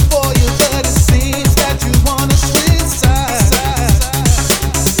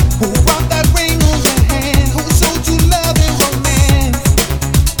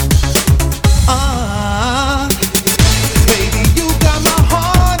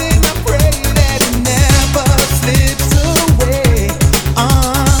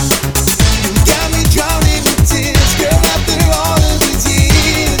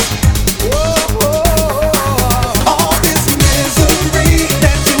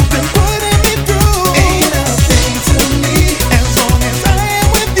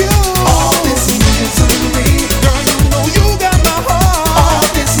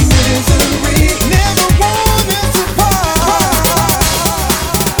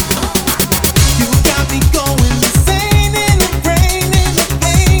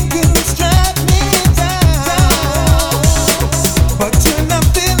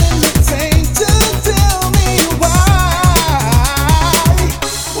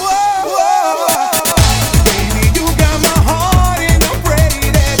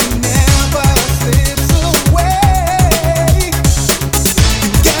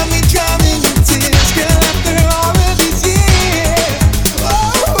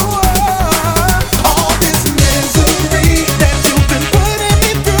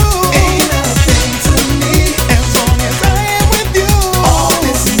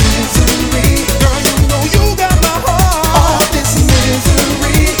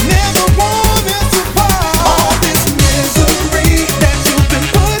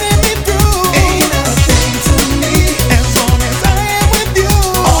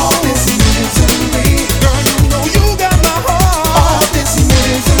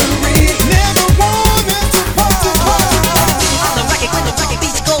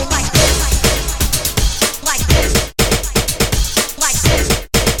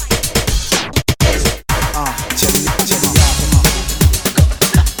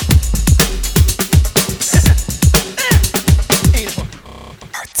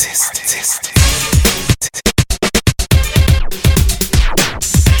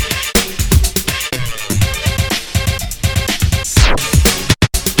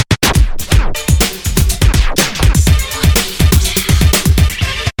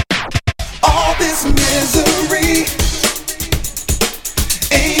 All this misery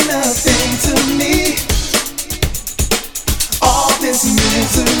ain't nothing to me. All this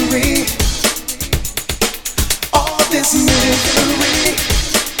misery, all this misery,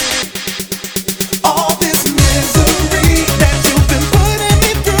 all this misery that you've been putting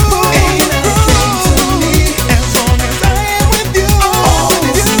me through ain't nothing to me as long as I am with you. All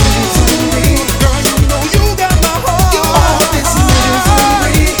this misery, girl, you know you got my heart. All this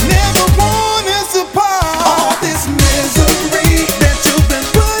misery, never want us apart. All this misery that you've been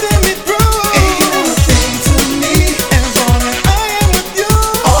putting me through ain't nothing to me as long as I am with you.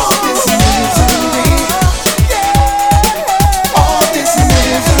 All this misery, yeah. All this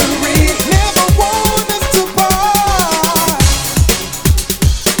misery, never want us to part.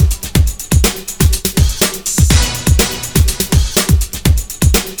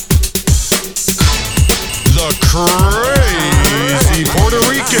 The crazy Puerto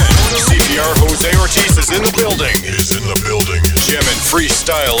Rican. CPR Jose Ortiz is in the building. Jim and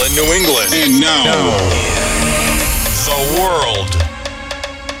Freestyle in New England. And now, the world.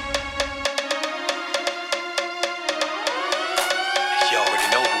 You already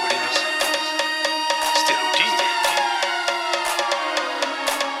know who it is. Still DJ.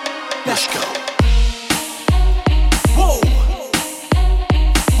 Let's go. Whoa.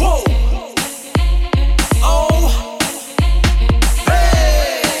 Whoa. Oh.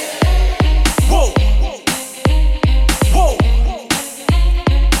 Hey. Whoa. Whoa.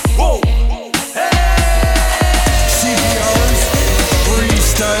 Whoa. CPR's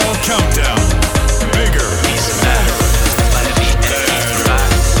Freestyle Countdown. Bigger.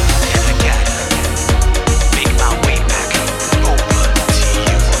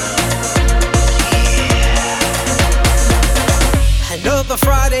 Another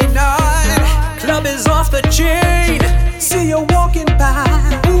Friday night, club is off the chain. See you walking by,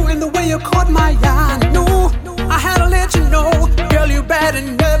 ooh, and the way you caught my eye. No, I had to let you know, girl, you bad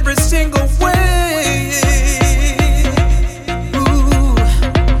in every single way. Ooh,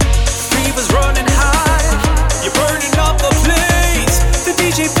 fever's running high, you're burning up the place. The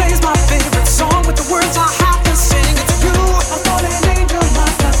DJ plays my favorite song with the words I have to sing. It's you, I thought an angel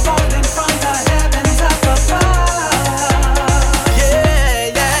must have fallen from the heavens up above.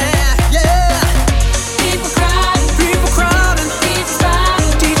 People crowding, DJ's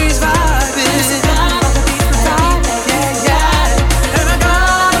vibing.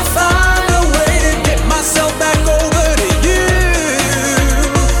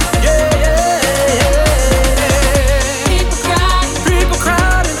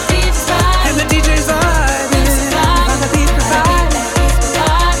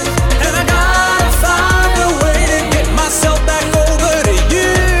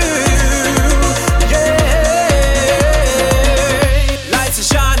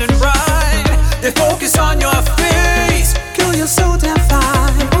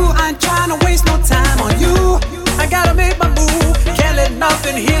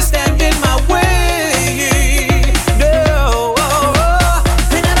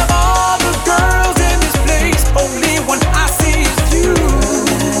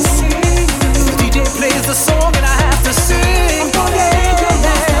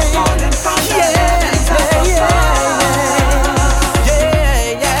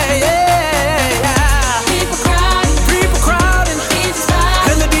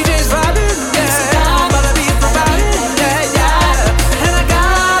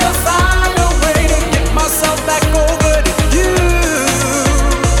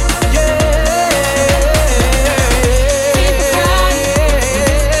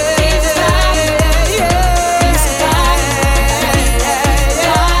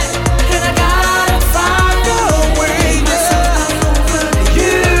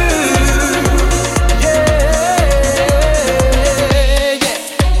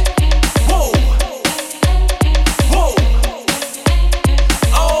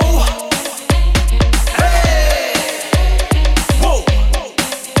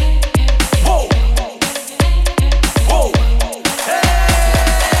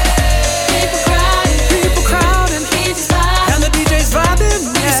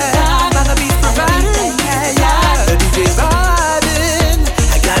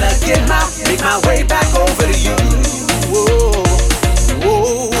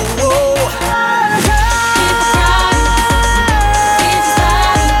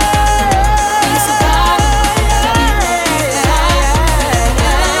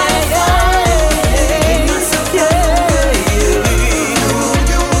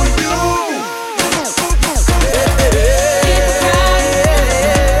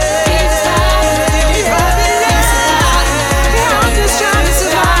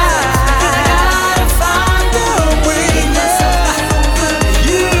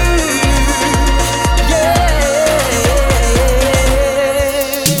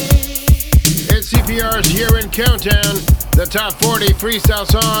 top 40 freestyle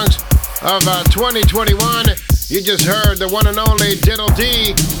songs of 2021. You just heard the one and only Diddle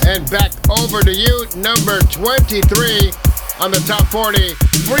D, and back over to you, number 23 on the top 40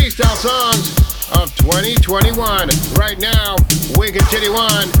 freestyle songs of 2021. Right now, we continue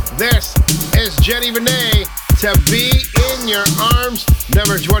on. This is Jenny Renee, To Be In Your Arms,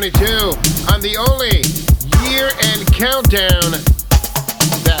 number 22 on the only year-end countdown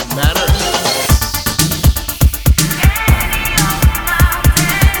that matters.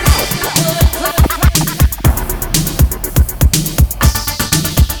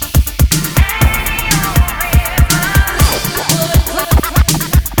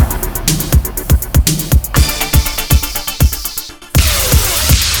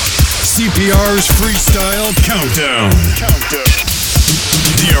 CPR's Freestyle Countdown.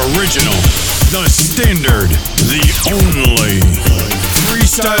 The original, the standard, the only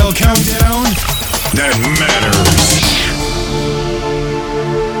freestyle countdown that matters.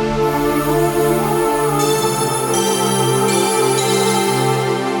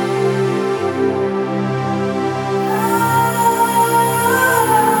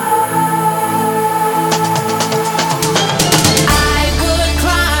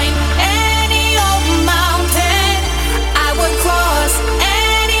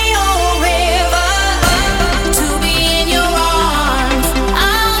 To be in your arms,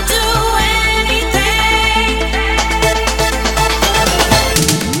 I'll do anything.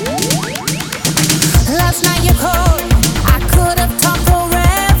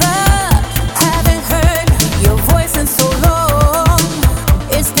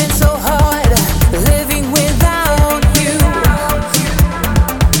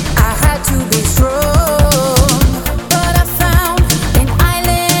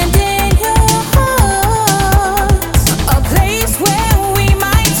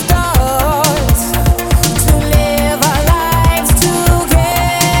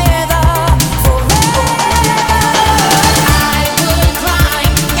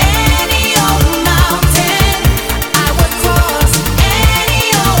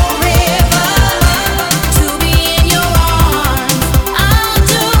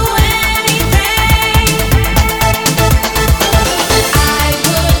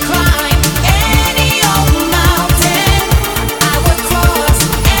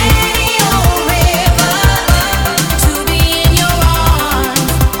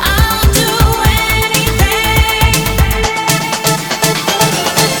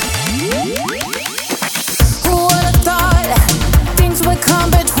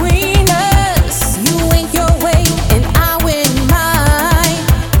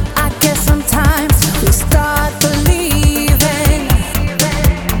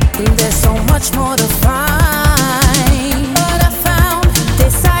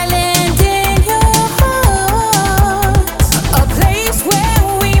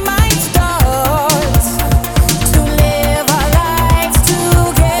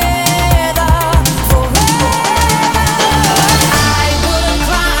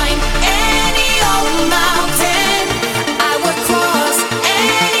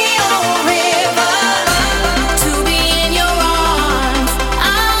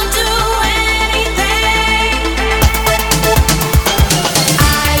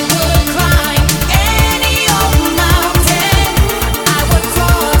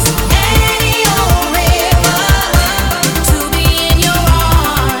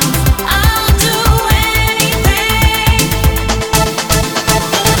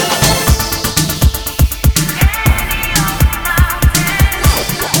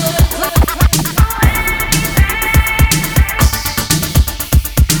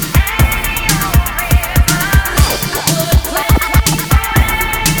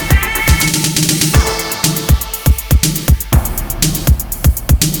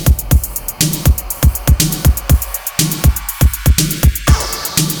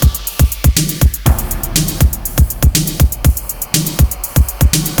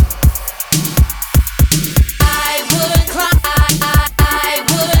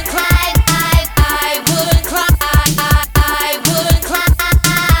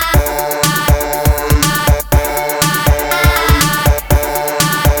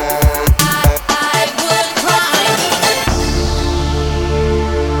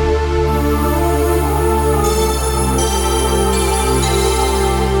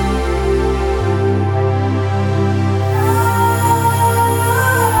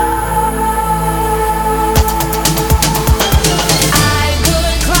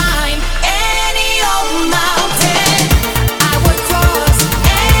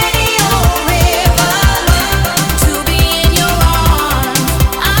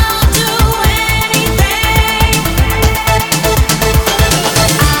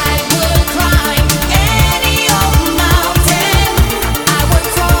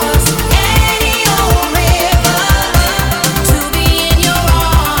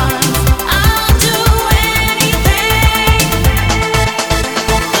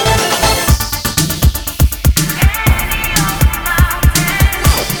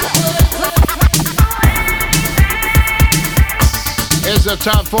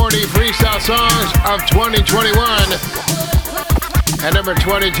 top 40 freestyle songs of 2021. At number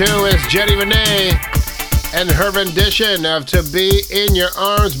 22 is Jenny Renee and her rendition of To Be In Your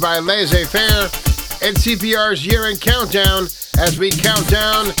Arms by Laissez-Faire and CPR's year-end countdown as we count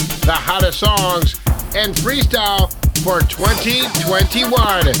down the hottest songs and freestyle for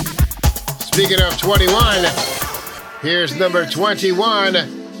 2021. Speaking of 21, here's number 21.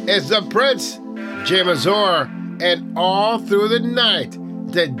 It's the Prince, Jay Mazur, and All Through the Night,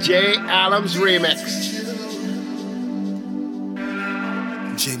 the Jay Adams remix.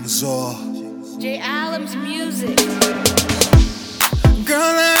 Jay Mazur. Jay Adams music.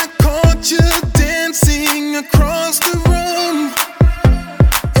 Girl, I caught you dancing across the room.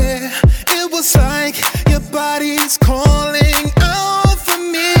 Yeah, it was like your body's calling out for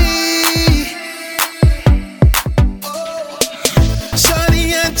me.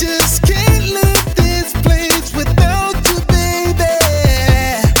 Shawty, I just can't leave this place without you, baby.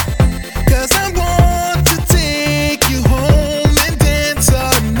 'Cause I want to take you home and dance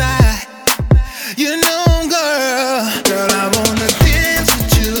all night. You know, girl, I wanna dance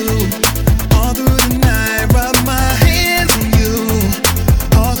with you all through the night. Rub my hands on you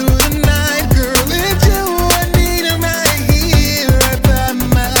all through the night, girl. It's you I need right here, right by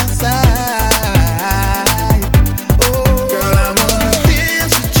my side. Oh, girl, I wanna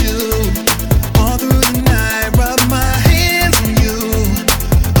dance with you all through the night. Rub my hands on you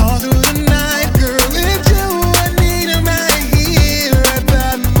all through the night, girl. It's you I need right here, right by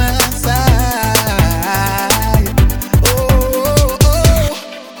my side. Oh,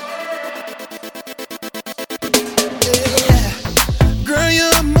 yeah. Girl,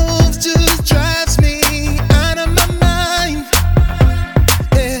 your moves just drives me out of my mind.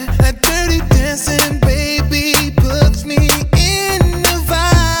 Yeah, that dirty dancing, baby, puts me in the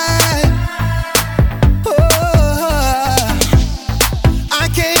vibe. Oh, I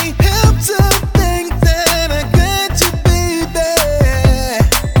can't help to think that I got you, baby.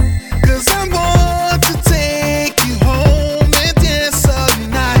 'Cause I want to take you home and dance all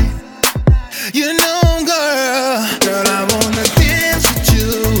night. You know, girl, I wanna dance with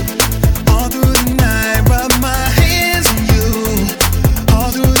you all through the night. Rub my hands on you all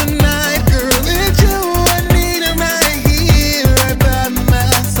through the night, girl. It's you I need right here, right by my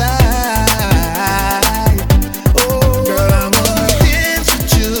side. Oh, girl, I wanna dance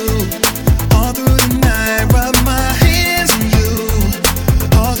with you all through the night. Rub my hands on you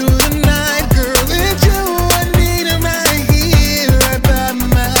all through the night, girl. It's you I need right here, right by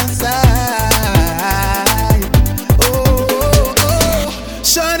my side.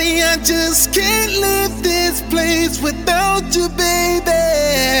 Shawty, I just can't leave this place without you, baby.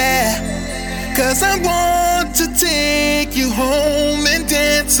 'Cause I want to take you home and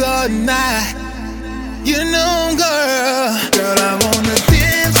dance all night. You know, girl, I wanna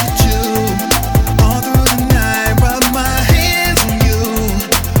dance with you all through the night. Rub my hands on you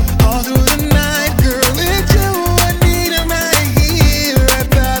all through the night, girl. It's you I need right here, right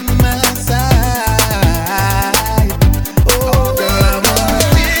by my side. Oh, girl, I wanna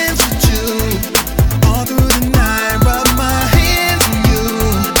dance with you all through the night. Rub my hands on you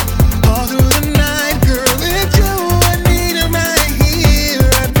all through the night, girl. It's you I need right here,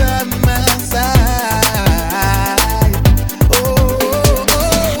 right by my side.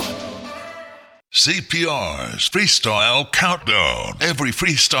 CPR's Freestyle Countdown. Every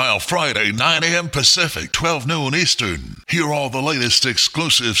Freestyle Friday, 9 a.m. Pacific, 12 noon Eastern. Hear all the latest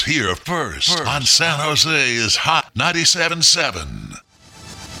exclusives here first on San Jose's Hot 97.7.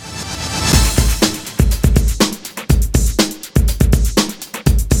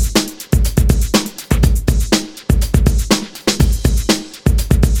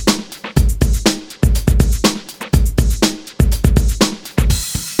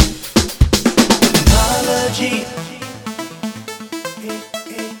 Apology.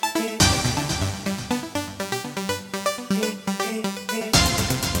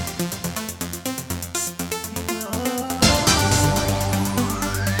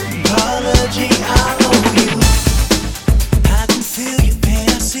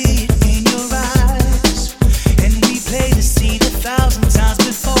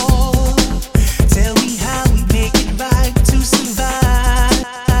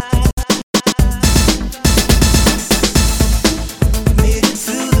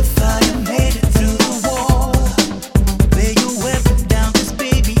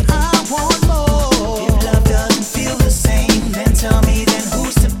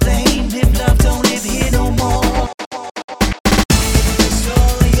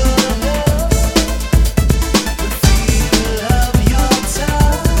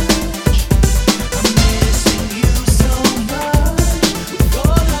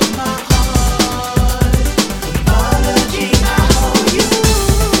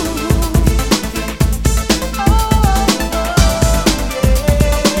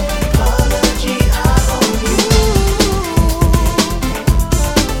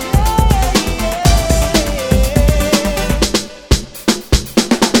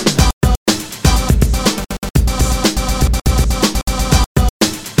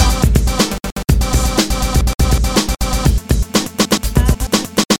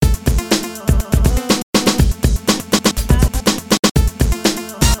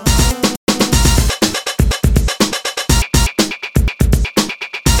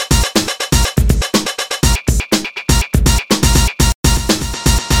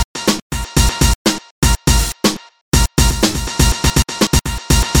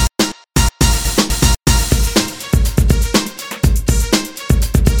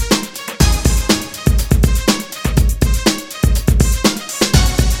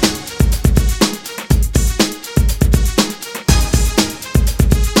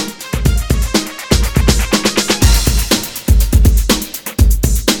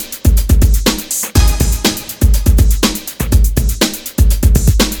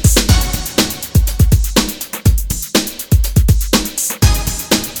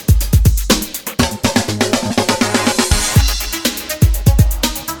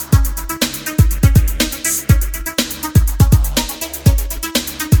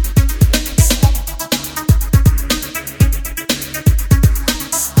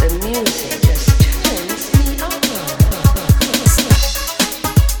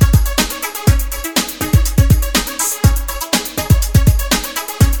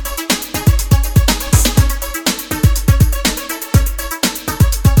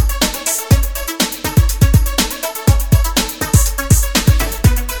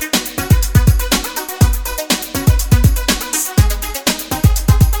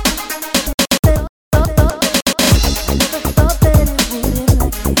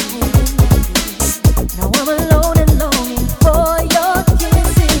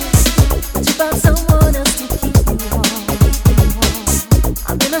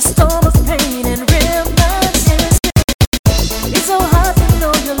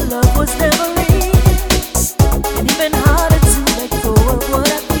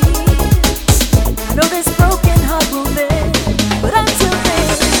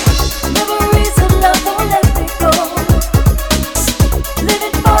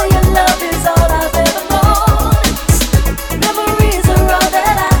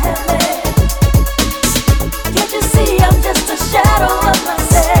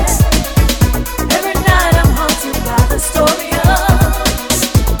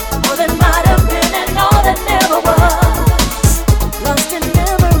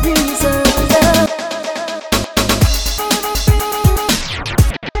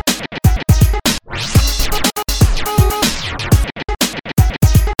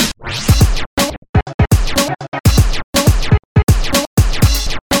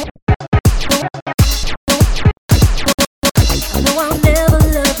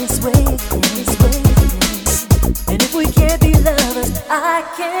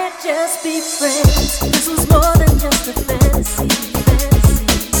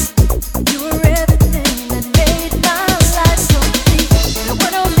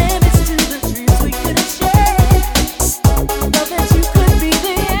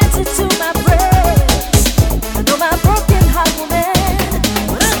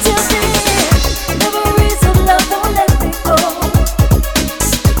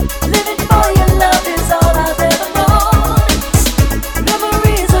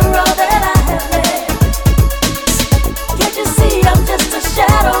 Can't you see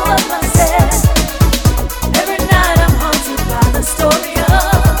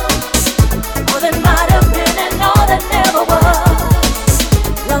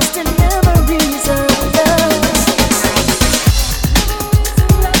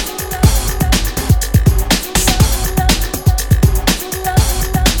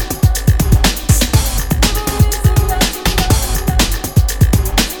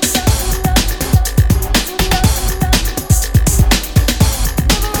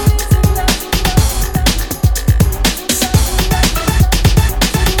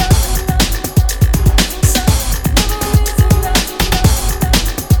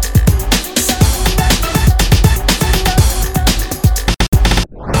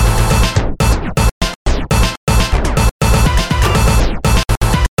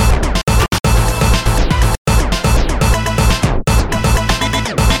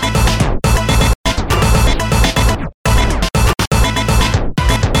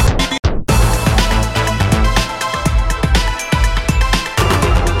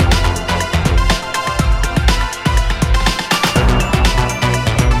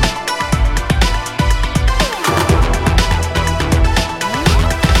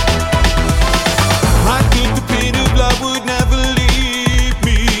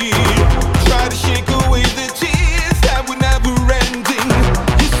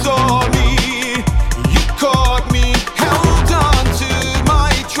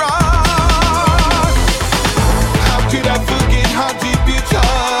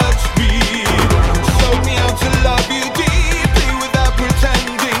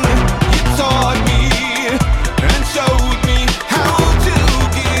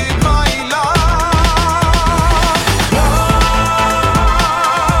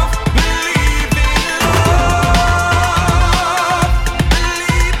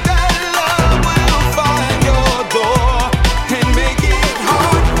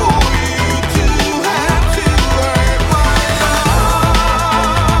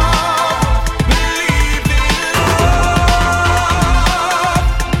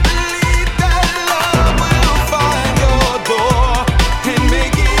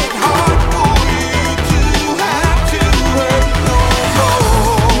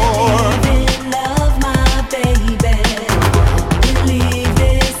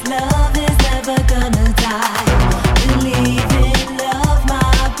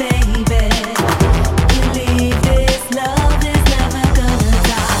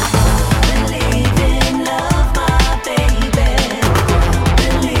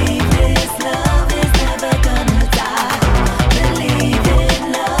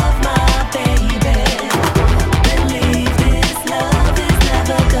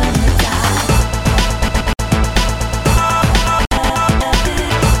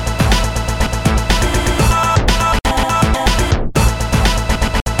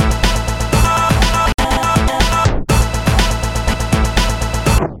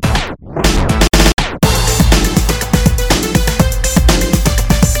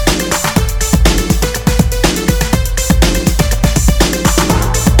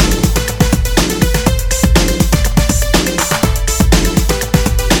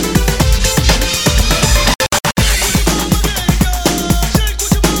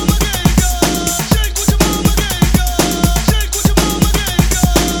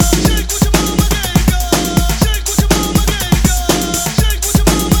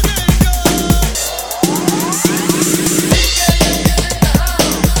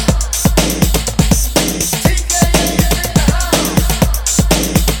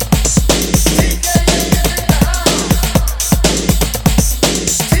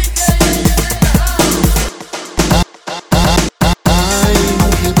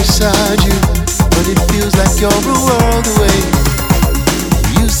beside you, but it feels like you're a world away.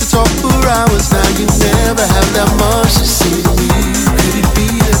 We used to talk for hours, now you never have that much to say to me. Could it be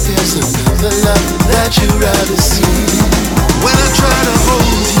that there's another love that you'd rather see? When I try to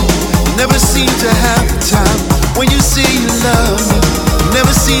hold you, you never seem to have the time. When you say you love me, you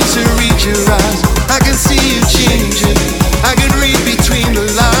never seem to read your eyes. I can see you changing, I can read between the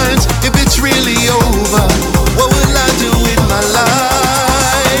lines. If it's really over, what will I do with my life?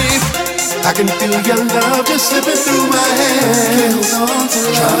 I can feel your love just slipping through my hands. Trying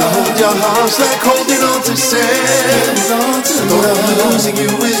to hold your arms like holding on to sand. Thought of losing you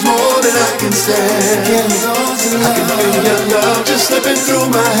is more than I can stand. I can feel your love just slipping through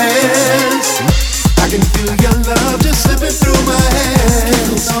my hands. I can feel your love just slipping through my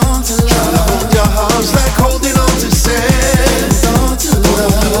hands. Trying to hold your arms like holding on to sand. Thought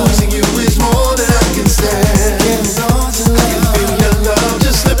of losing you is more than I can stand. I can feel your love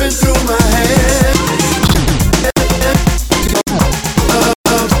just slipping through my hands.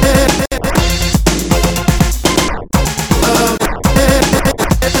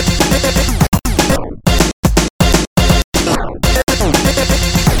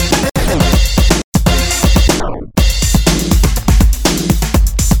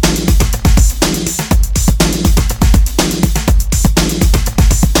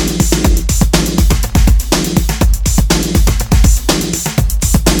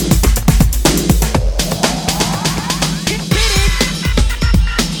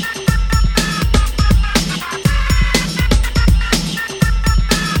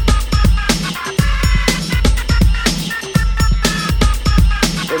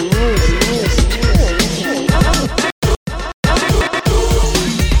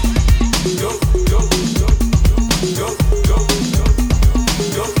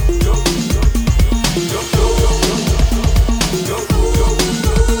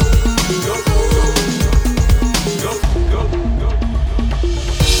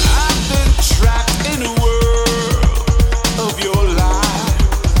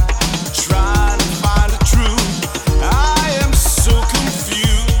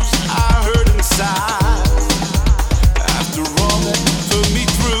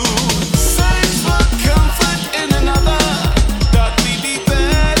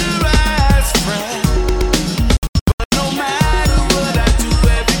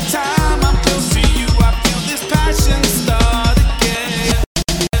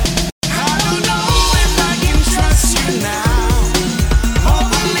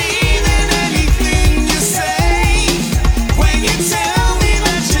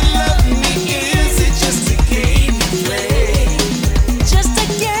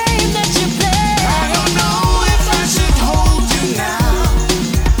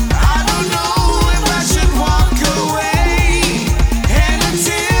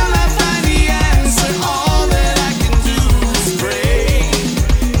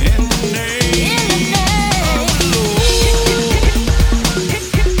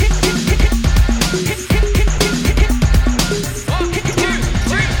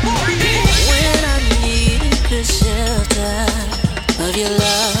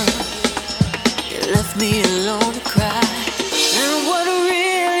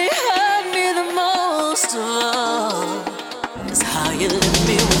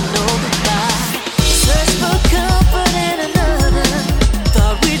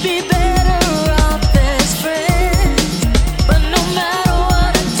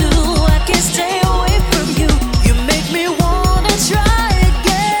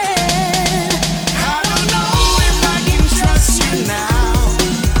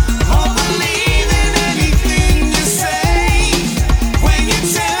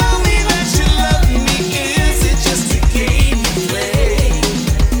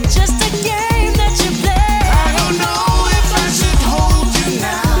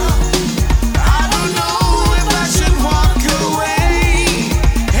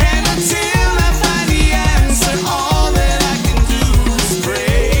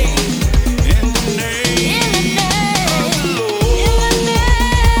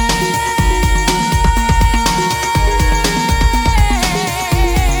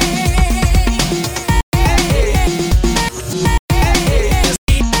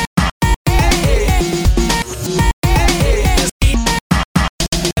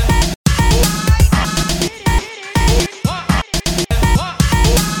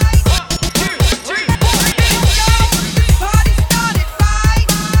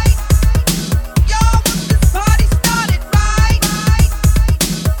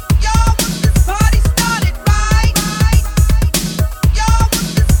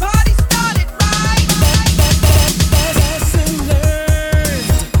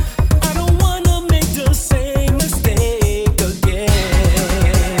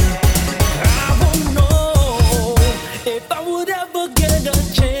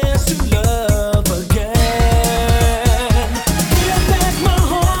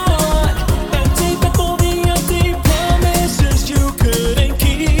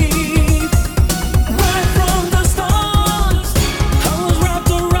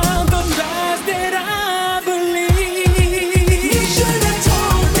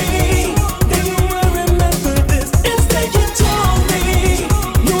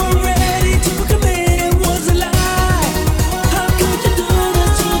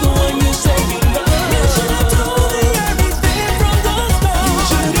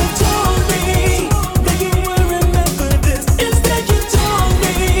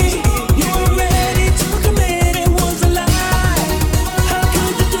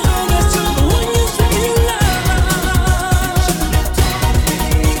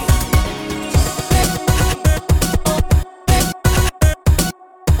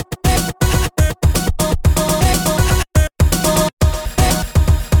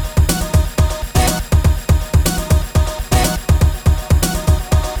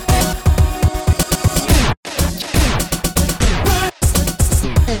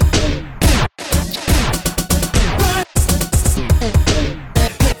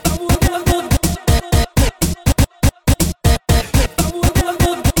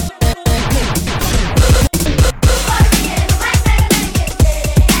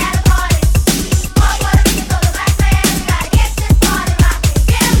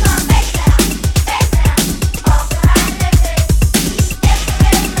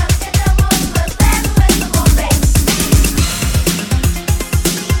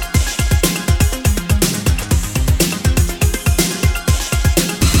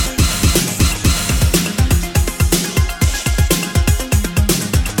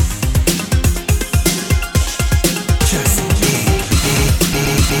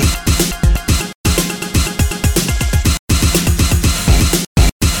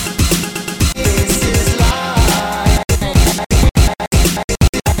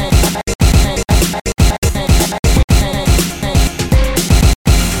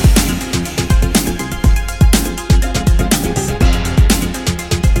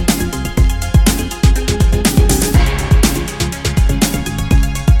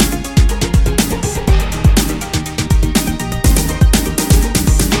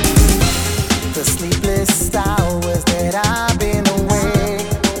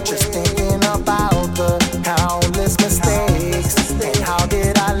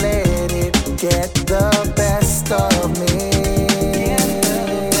 get the best of me.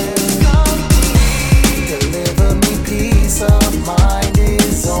 Deliver me peace of mind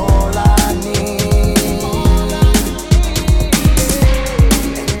is all I need.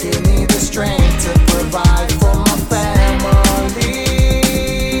 And give me the strength to provide for my family.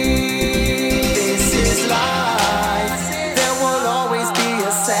 This is life. There will always be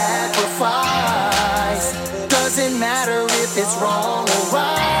a sacrifice. Doesn't matter if it's wrong or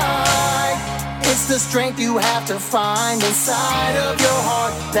right. It's the strength you have to find inside of your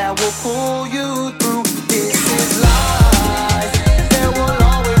heart that will pull you through. This is life. There will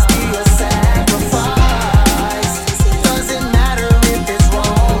always be a sacrifice. Doesn't matter if it's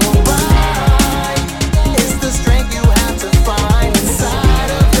wrong or right. It's the strength you have to find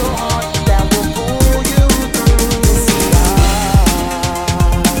inside of your heart that will pull you through. This is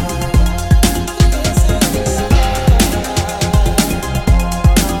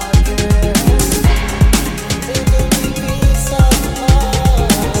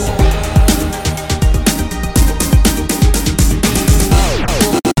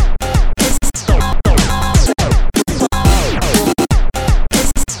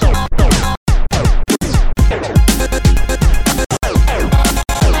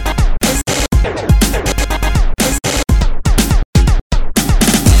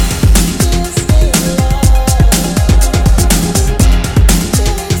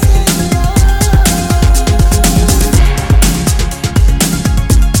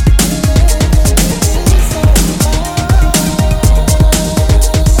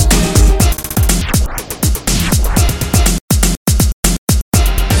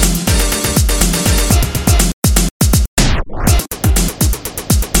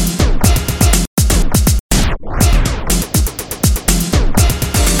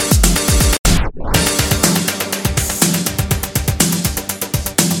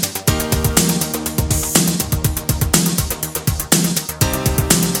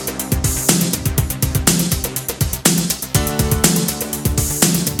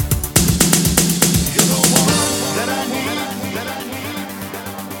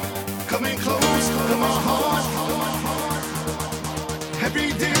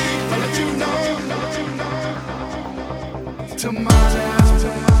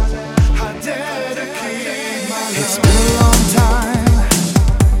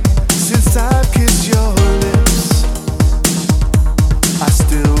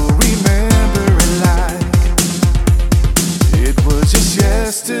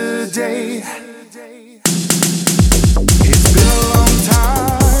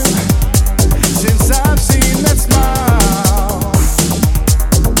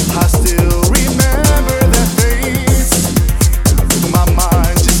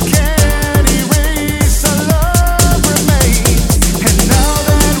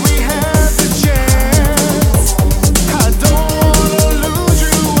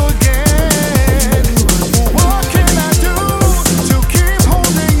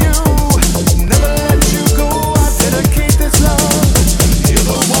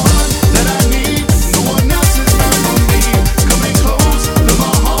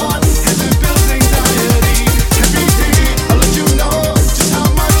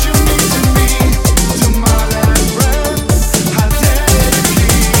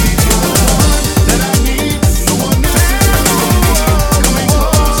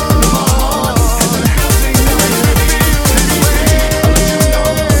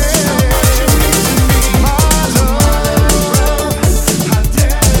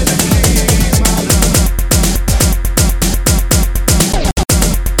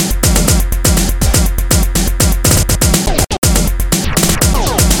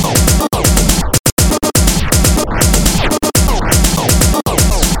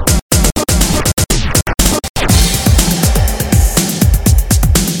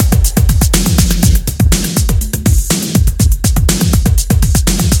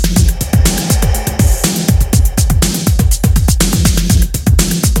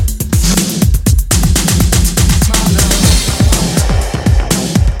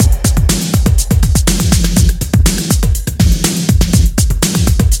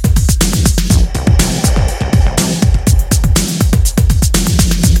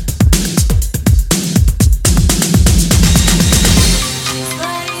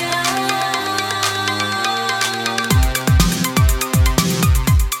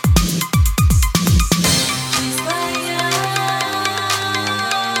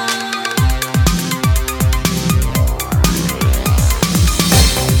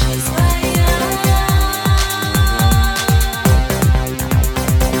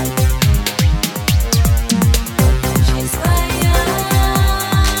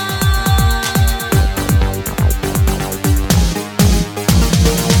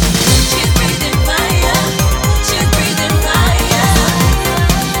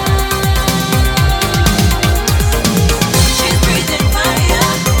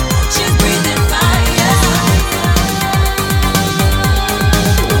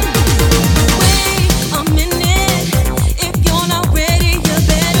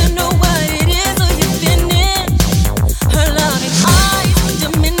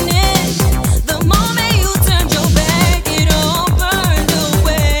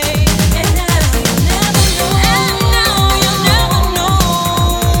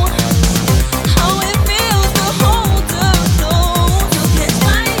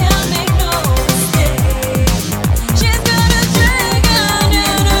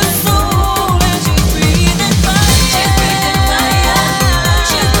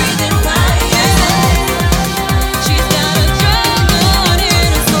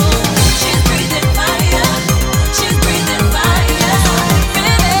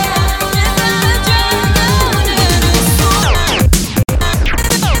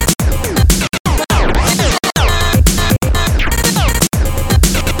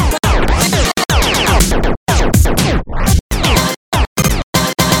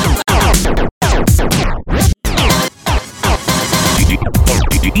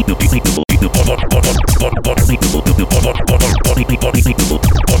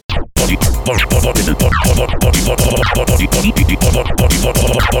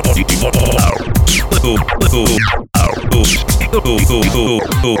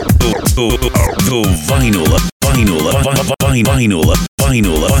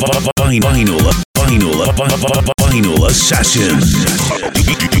Vinyl Assassin.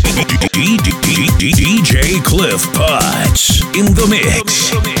 DJ Cliff Potts in the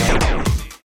mix.